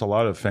think I just a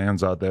lot of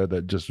fans out there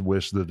that just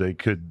wish that they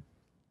could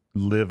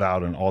live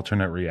out an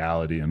alternate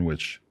reality in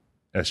which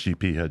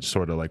SGP had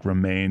sort of like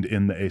remained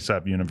in the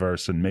A$AP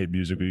universe and made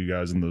music with you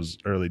guys in those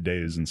early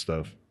days and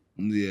stuff.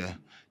 Yeah.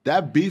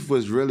 That beef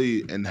was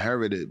really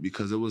inherited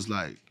because it was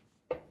like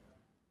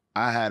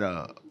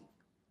everybody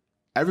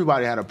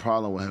had a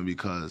problem with him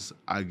because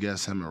I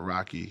guess him and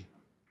Rocky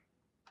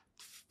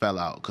fell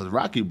out because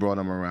Rocky brought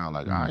him around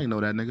like, I ain't know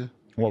that nigga.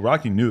 Well,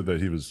 Rocky knew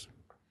that he was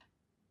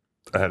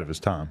ahead of his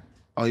time.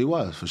 Oh, he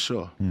was, for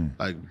sure.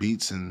 Like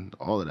beats and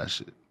all of that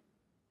shit.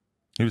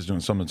 He was doing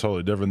something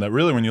totally different. That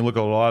really, when you look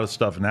at a lot of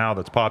stuff now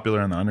that's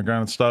popular in the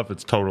underground and stuff,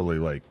 it's totally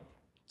like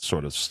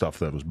sort of stuff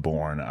that was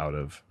born out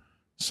of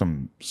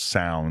some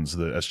sounds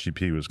that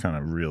SGP was kind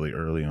of really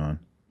early on.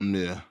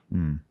 Yeah.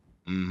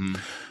 Mm-hmm.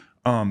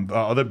 The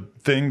other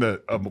thing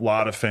that a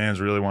lot of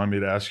fans really wanted me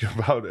to ask you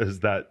about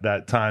is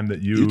that time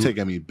that you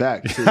taking me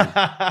back too.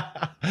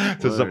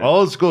 to some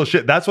old school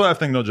shit. That's what I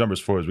think No Jumpers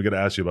for is we got to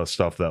ask you about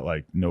stuff that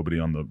like nobody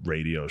on the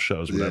radio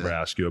shows would ever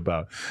ask you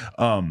about.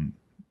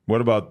 What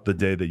about the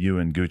day that you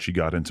and Gucci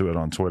got into it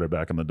on Twitter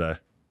back in the day?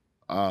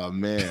 Oh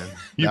man,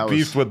 you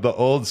beefed with the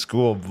old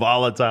school,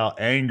 volatile,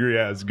 angry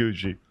ass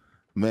Gucci.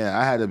 Man,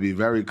 I had to be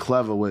very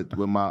clever with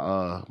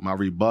my my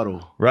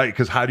rebuttal. Right,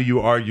 because how do you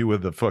argue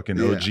with a fucking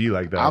OG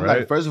like that? I'm right?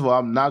 like, first of all,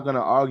 I'm not gonna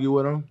argue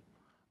with him.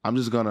 I'm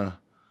just gonna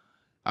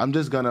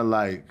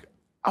like,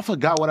 I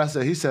forgot what I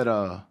said. He said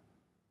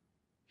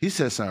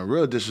something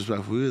real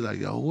disrespectful. He was like,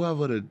 yo,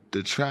 whoever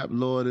the trap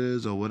lord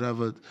is or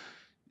whatever.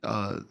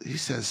 He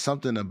said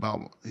something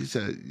about, he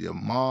said your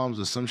moms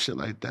or some shit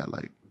like that.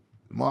 Like,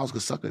 moms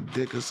could suck a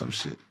dick or some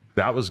shit.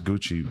 That was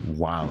Gucci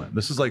wildin'.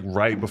 This is like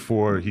right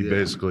before he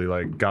basically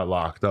like got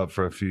locked up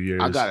for a few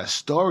years. I got a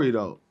story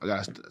though.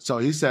 So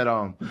he said,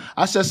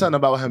 I said something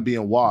about him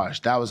being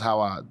washed. That was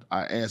how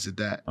I answered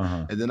that.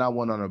 And then I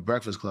went on a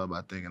Breakfast Club,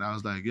 I think, and I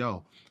was like,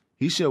 yo,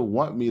 he should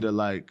want me to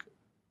like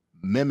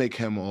mimic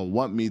him or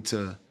want me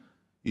to,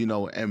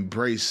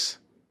 embrace,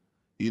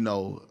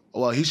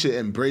 well, he should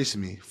embrace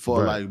me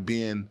for like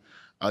being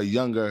a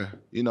younger,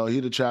 he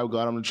the trap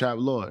god, I'm the trap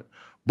lord.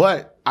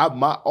 But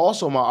my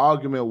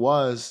argument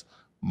was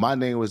my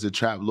name was the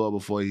trap lord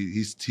before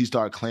he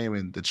started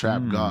claiming the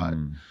trap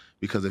god.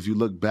 Because if you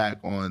look back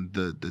on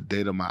the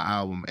date of my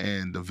album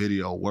and the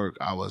video work,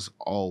 I was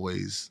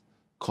always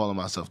calling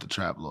myself the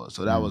trap lord.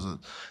 So that was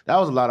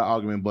a lot of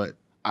argument. But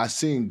I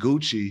seen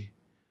Gucci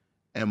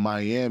in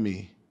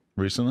Miami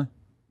recently.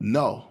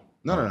 No.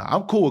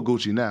 I'm cool with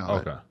Gucci now.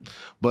 Okay.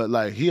 But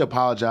like he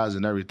apologized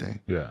and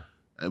everything. Yeah.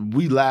 And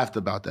we laughed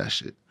about that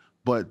shit.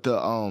 But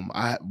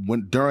I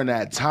went during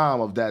that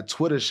time of that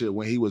Twitter shit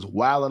when he was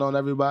wilding on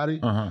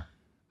everybody.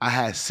 I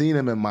had seen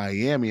him in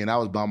Miami and I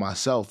was by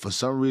myself. For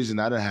some reason,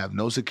 I didn't have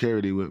no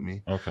security with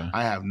me. Okay.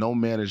 I have no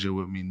manager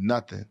with me,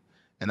 nothing.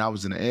 And I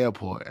was in the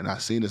airport and I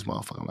seen this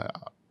motherfucker. I'm like,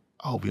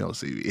 I hope he don't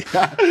see me.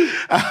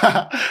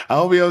 I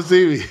hope he don't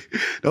see me.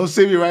 Don't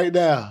see me right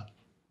now.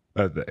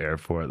 At the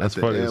airport. That's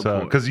funny as hell.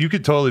 Because you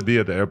could totally be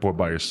at the airport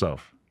by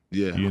yourself.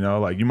 Yeah.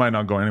 Like you might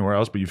not go anywhere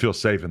else, but you feel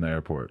safe in the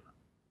airport.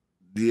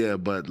 Yeah,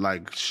 but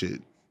like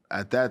shit.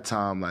 At that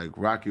time, like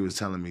Rocky was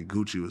telling me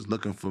Gucci was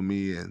looking for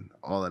me and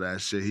all of that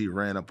shit. He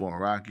ran up on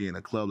Rocky in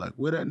the club like,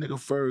 where that nigga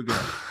Ferg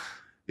at?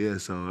 Yeah,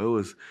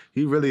 so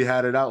he really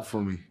had it out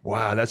for me.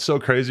 Wow, that's so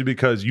crazy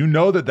because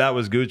that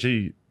was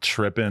Gucci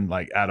tripping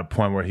like at a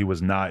point where he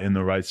was not in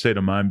the right state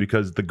of mind,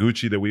 because the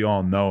Gucci that we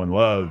all know and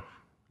love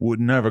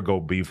would never go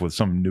beef with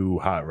some new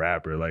hot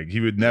rapper. Like he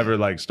would never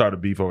like start a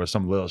beef over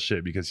some little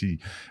shit because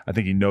I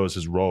think he knows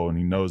his role and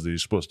he knows that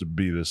he's supposed to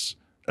be this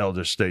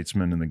elder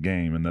statesman in the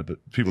game and that the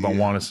people don't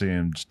want to see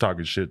him just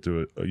talking shit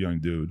to a young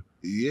dude.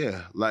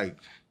 Yeah, like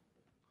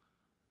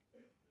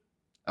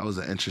that was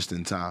an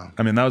interesting time.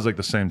 I mean, that was like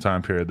the same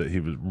time period that he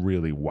was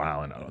really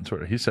wilding out on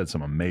Twitter. He said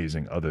some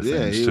amazing other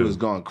things too. Yeah, he was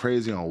going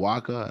crazy on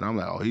Waka, and I'm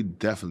like, oh, he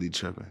definitely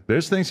tripping.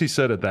 There's things he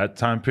said at that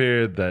time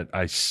period that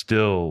I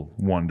still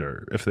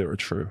wonder if they were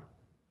true.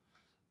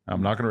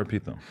 I'm not going to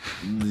repeat them.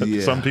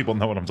 Yeah. Some people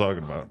know what I'm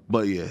talking about.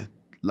 But yeah,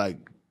 like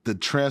the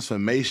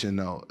transformation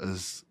though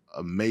is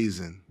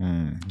amazing.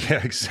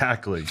 Yeah,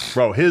 exactly.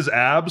 Bro, his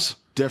abs?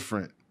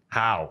 Different.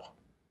 How?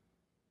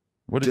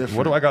 What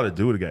do I got to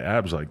do to get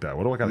abs like that?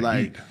 What do I got to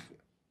eat?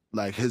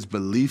 Like his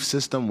belief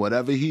system,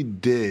 whatever he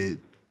did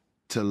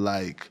to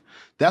like,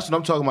 that's what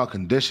I'm talking about,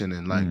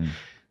 conditioning. Like,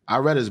 I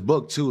read his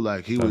book too.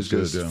 Like he was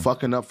just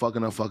fucking up,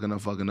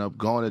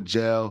 going to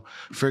jail,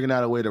 figuring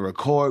out a way to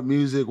record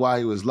music while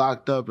he was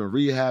locked up in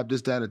rehab,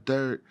 this, that, and the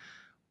third.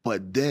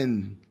 But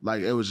then,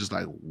 like, it was just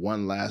like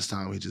one last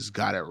time he just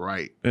got it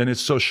right. And it's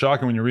so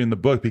shocking when you're reading the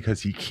book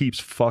because he keeps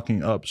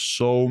fucking up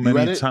so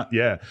many times.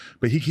 Yeah,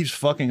 but he keeps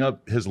fucking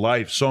up his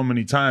life so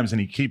many times,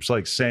 and he keeps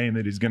like saying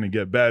that he's gonna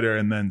get better,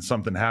 and then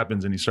something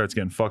happens and he starts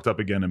getting fucked up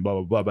again and blah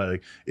blah blah. But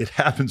like, it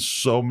happens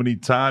so many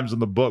times in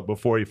the book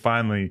before he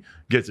finally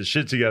gets his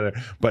shit together.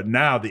 But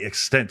now the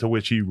extent to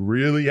which he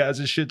really has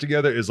his shit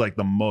together is like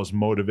the most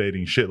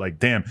motivating shit. Like,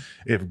 damn,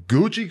 if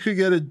Gucci could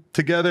get it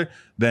together,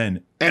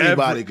 then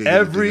anybody could get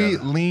every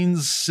lean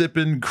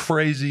sipping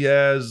crazy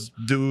ass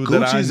dude that I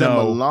know. Gucci's in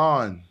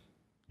Milan.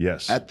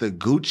 Yes. At the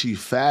Gucci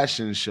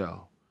fashion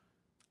show.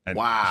 And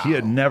he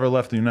had never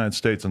left the United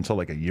States until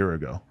like a year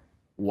ago.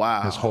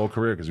 Wow. His whole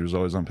career, because he was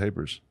always on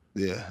papers.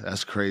 Yeah,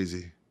 that's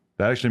crazy.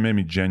 That actually made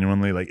me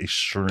genuinely like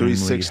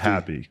extremely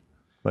happy.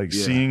 Like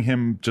seeing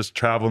him just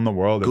traveling the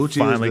world and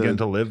finally getting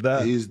to live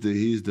that. He's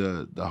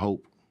the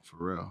hope for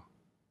real.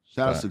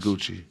 Shout out to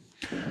Gucci.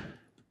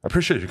 I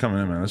appreciate you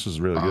coming in, man. This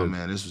was really good. Oh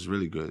man, this was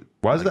really good.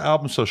 Why is the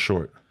album so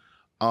short?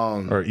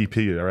 Or EP,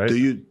 right? Do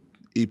you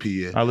EP?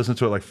 Yeah. I listened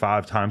to it like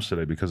 5 times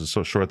today because it's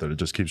so short that it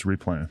just keeps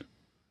replaying.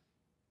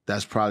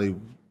 That's probably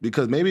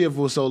because maybe if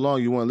it was so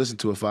long, you want to listen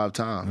to it 5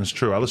 times. It's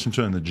true. I listened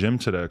to it in the gym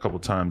today a couple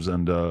times,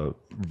 and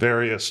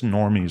various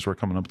normies were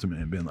coming up to me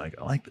and being like,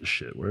 "I like this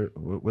shit.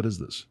 What is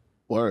this?"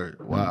 Word.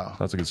 Wow.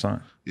 That's a good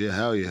sign. Yeah,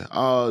 hell yeah.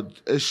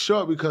 It's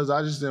short because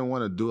I just didn't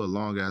want to do a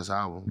long ass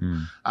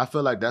album. I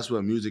feel like that's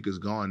where music is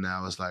going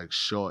now. It's like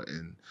short,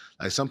 and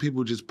like some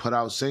people just put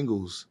out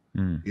singles,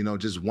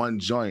 just one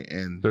joint.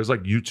 And there's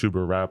like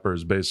YouTuber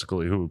rappers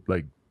basically who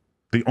like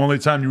the only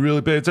time you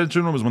really pay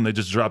attention to them is when they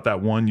just drop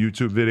that one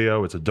YouTube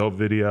video. It's a dope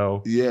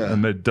video. Yeah.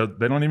 And they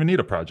don't even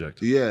need a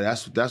project. Yeah,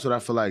 that's what I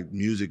feel like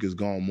music is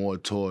going more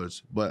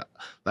towards. But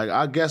like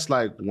I guess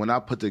like when I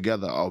put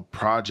together a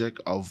project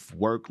of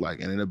work,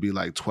 like, and it'll be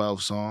like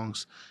 12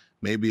 songs,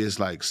 maybe it's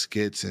like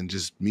skits and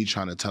just me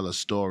trying to tell a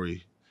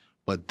story.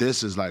 But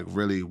this is like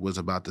really was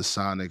about the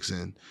Sonics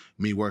and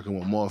me working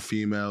with more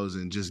females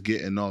and just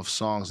getting off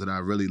songs that I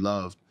really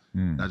loved.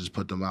 And I just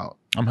put them out.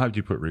 I'm happy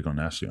you put Rico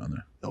Nasty on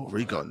there. Oh,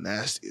 Rico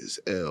Nasty is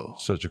ill.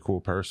 Such a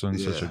cool person.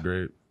 Yeah. Such a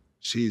great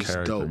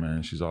character, dope,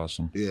 man. She's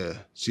awesome. Yeah.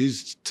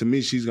 To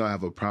me, she's going to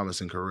have a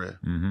promising career.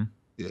 Mm-hmm.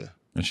 Yeah.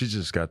 And she's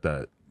just got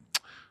that.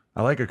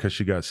 I like her because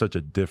she got such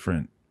a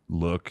different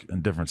look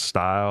and different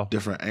style.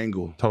 Different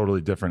angle.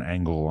 Totally different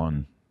angle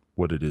on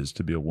what it is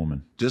to be a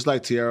woman. Just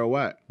like Tierra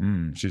Whack.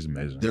 She's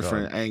amazing.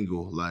 Different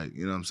angle. Like,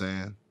 you know what I'm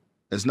saying?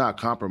 It's not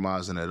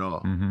compromising at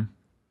all. Mm-hmm.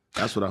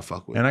 That's what I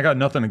fuck with. And I got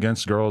nothing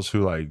against girls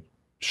who like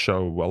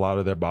show a lot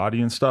of their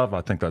body and stuff.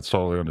 I think that's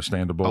totally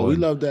understandable. Oh, we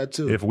And love that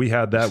too. if we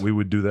had that, we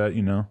would do that,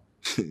 you know?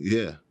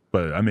 Yeah.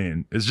 But I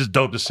mean, it's just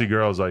dope to see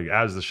girls like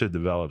as the shit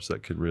develops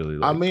that could really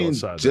like I mean, go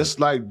inside just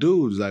like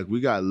dudes, like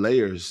we got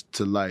layers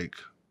to like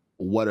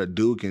what a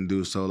dude can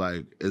do. So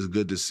like it's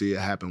good to see it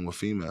happen with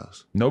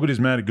females. Nobody's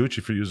mad at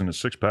Gucci for using a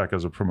six-pack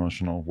as a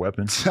promotional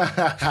weapon.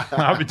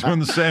 I'll be doing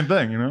the same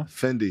thing, you know?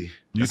 Fendi.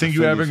 You That's think a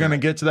you Fendi ever going to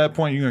fact. get to that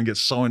point? You're going to get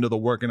so into the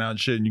working out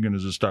shit and you're going to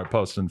just start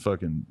posting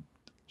fucking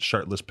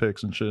shirtless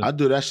pics and shit? I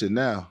do that shit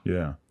now.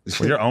 Yeah.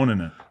 Well, you're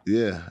owning it.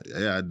 Yeah,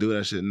 I do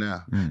that shit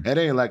now. Mm. It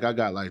ain't like I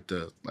got like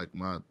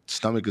my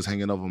stomach is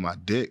hanging over my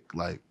dick.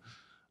 Like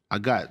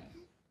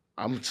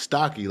I'm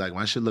stocky. Like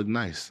my shit look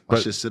nice. My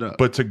shit sit up.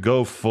 But to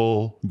go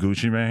full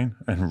Gucci Mane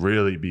and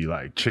really be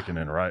like chicken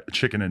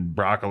and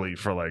broccoli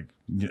for like,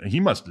 he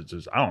must have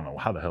just, I don't know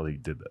how the hell he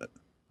did that.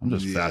 I'm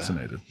just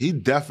fascinated. He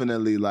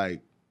definitely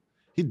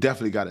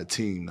got a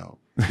team though.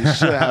 He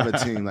should have a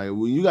team. Like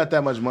when you got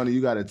that much money,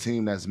 you got a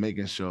team that's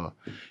making sure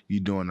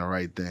you're doing the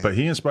right thing. But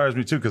he inspires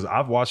me too because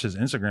I've watched his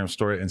Instagram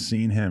story and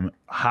seen him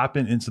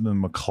hopping into the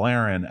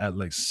McLaren at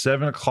like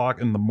 7 o'clock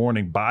in the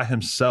morning by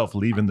himself,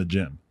 leaving the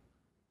gym.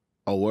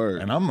 Oh,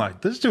 word. And I'm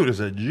like, this dude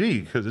is a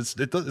G because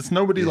it's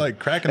nobody like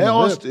cracking It the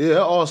all, whip. it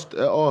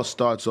all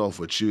starts off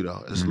with you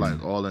though. It's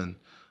like all in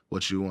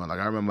what you want. Like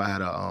I remember I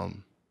had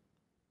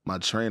my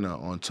trainer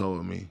on tour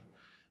with me,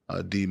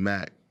 D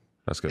Mac.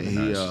 That's gonna be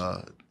And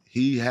nice.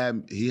 he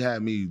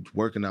had me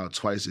working out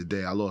twice a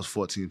day. I lost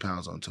 14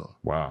 pounds on tour.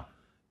 Wow.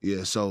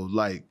 Yeah, so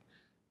like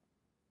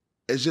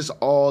it's just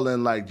all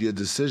in like your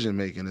decision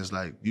making. It's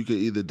like you could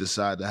either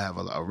decide to have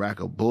a rack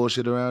of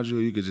bullshit around you,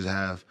 or you could just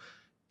have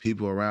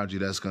people around you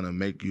that's gonna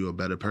make you a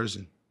better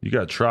person. You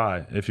gotta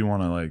try if you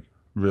want to like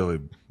really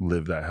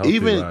live that healthy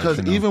Even life, because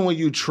you know? even when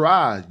you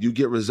try, you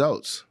get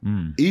results.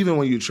 Mm. Even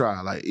when you try,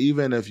 like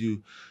even if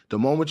the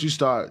moment you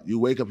start, you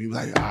wake up, you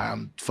like,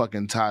 I'm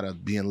fucking tired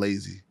of being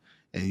lazy,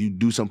 and you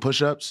do some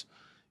push-ups,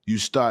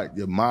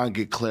 your mind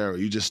get clearer.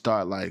 You just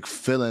start like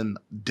feeling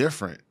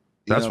different.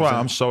 You That's know what why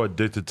I'm I'm so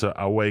addicted to.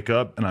 I wake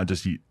up and I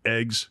just eat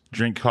eggs,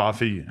 drink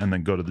coffee, and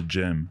then go to the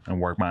gym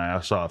and work my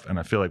ass off. And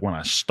I feel like when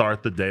I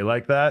start the day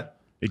like that,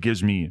 it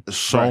gives me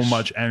so fresh.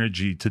 much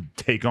energy to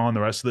take on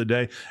the rest of the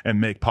day and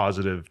make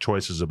positive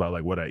choices about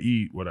like what I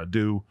eat, what I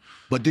do.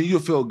 But then you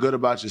feel good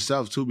about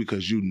yourself too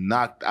because you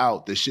knocked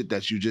out the shit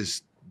that you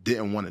just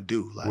didn't want to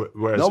do. Like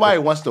Whereas nobody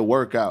wants to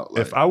work out.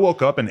 Like, If I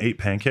woke up and ate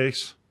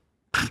pancakes,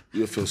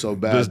 you'll feel so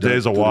bad. this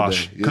day's a through the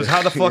wash. day. Because Yeah.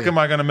 how the fuck am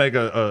I going to make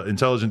a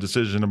intelligent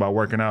decision about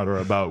working out or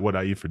about what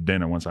I eat for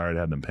dinner once I already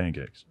had them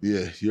pancakes?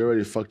 Yeah, you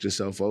already fucked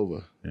yourself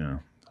over. Yeah.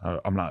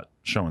 I'm not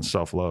showing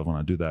self-love when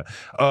I do that.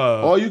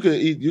 Or you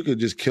could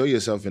just kill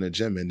yourself in the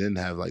gym and then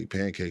have like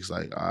pancakes.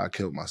 Like I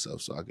killed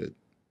myself, so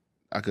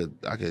I could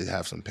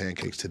have some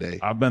pancakes today.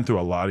 I've been through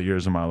a lot of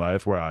years in my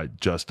life where I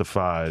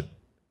justified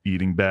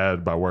eating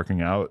bad by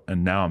working out,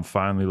 and now I'm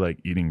finally like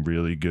eating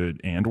really good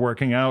and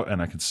working out,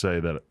 and I could say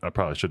that I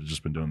probably should have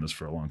just been doing this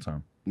for a long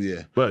time.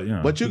 Yeah, But you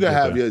know, but you we'll can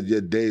get have there.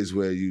 your days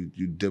where you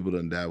dibble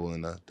and dabble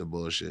in the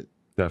bullshit.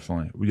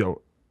 Definitely.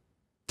 Yo,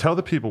 tell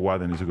the people why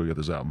they need to go get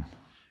this album.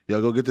 Yo,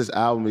 go get this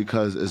album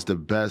because it's the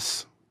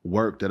best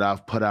work that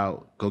I've put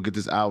out. Go get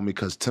this album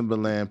because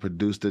Timberland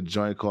produced a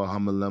joint called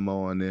Hummer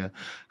Limo on there.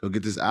 Go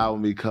get this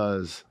album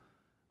because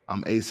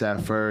I'm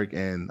ASAP Ferg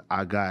and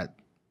I got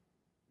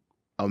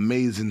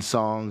amazing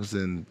songs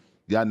and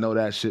y'all know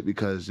that shit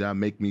because y'all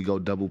make me go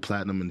double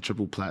platinum and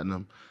triple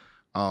platinum.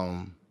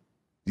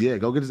 Yeah,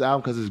 go get this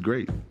album because it's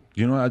great.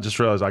 You know what? I just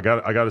realized I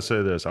got to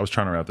say this. I was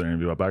trying to wrap the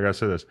interview up, but I got to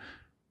say this.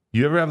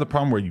 You ever have the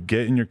problem where you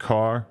get in your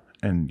car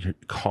and your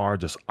car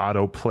just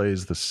auto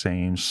plays the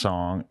same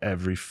song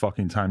every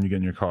fucking time you get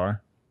in your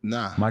car?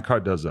 Nah, My car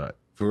does that.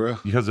 for real.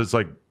 Because it's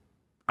like,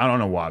 I don't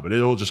know why, but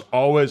it'll just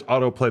always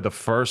autoplay the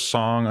first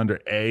song under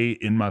A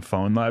in my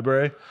phone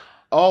library.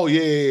 Oh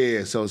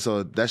yeah. So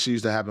that shit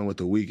used to happen with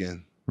The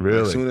Weeknd.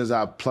 Really? As soon as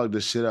I plug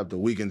the shit up, The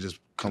Weeknd just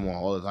come on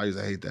all the time. I used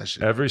to hate that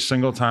shit. Every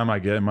single time I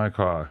get in my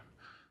car,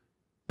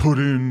 put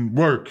in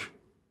work,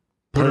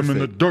 put him in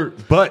the Perfect.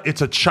 dirt. But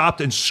it's a chopped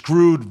and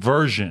screwed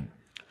version.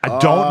 I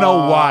don't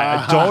know why.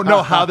 I don't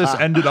know how this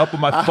ended up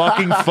with my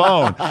fucking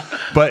phone.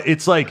 But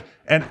it's like,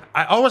 and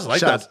I always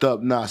like that. Chopped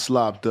up, not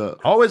slopped up.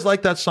 Always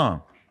like that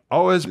song.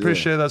 Always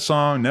appreciate that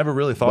song. Never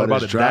really thought But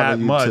about it's it that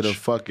driving you much. to the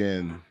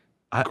fucking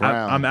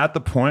ground. I'm at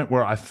the point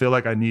where I feel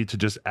like I need to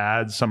just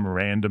add some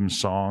random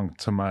song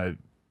to my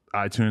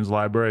iTunes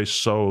library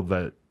so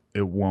that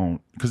it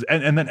won't.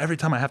 And then every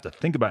time I have to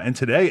think about it. And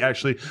today,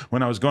 actually,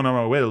 when I was going on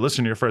my way to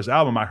listen to your first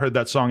album, I heard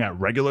that song at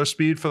regular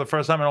speed for the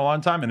first time in a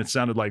long time, and it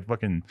sounded like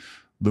fucking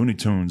Looney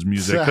Tunes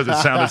music because it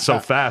sounded so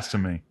fast to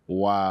me.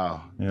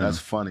 Wow, Yeah. that's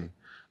funny.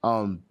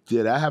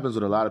 Yeah, that happens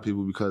with a lot of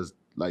people because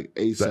like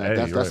ASAP,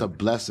 The A, that's a right.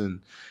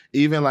 blessing.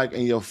 Even like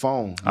in your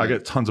phone, I like,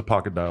 get tons of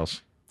pocket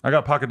dials. I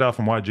got pocket dial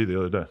from YG the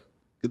other day.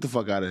 get the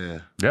fuck out of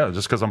here. Yeah,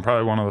 just because I'm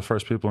probably one of the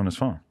first people in his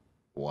phone.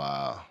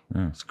 Wow,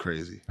 Yeah. it's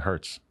crazy. It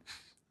hurts.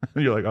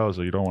 You're like, oh,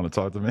 so you don't want to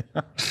talk to me?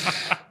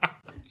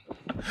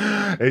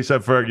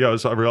 ASAP Ferg, yo,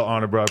 it's a real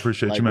honor, bro. I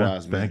appreciate you, man.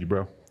 Likewise, man. Thank you,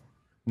 bro.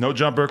 No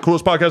Jumper,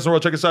 coolest podcast in the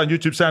world. Check us out on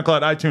YouTube,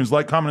 SoundCloud, iTunes.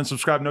 Like, comment, and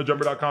subscribe.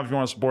 NoJumper.com if you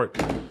want to support.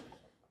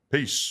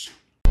 Peace.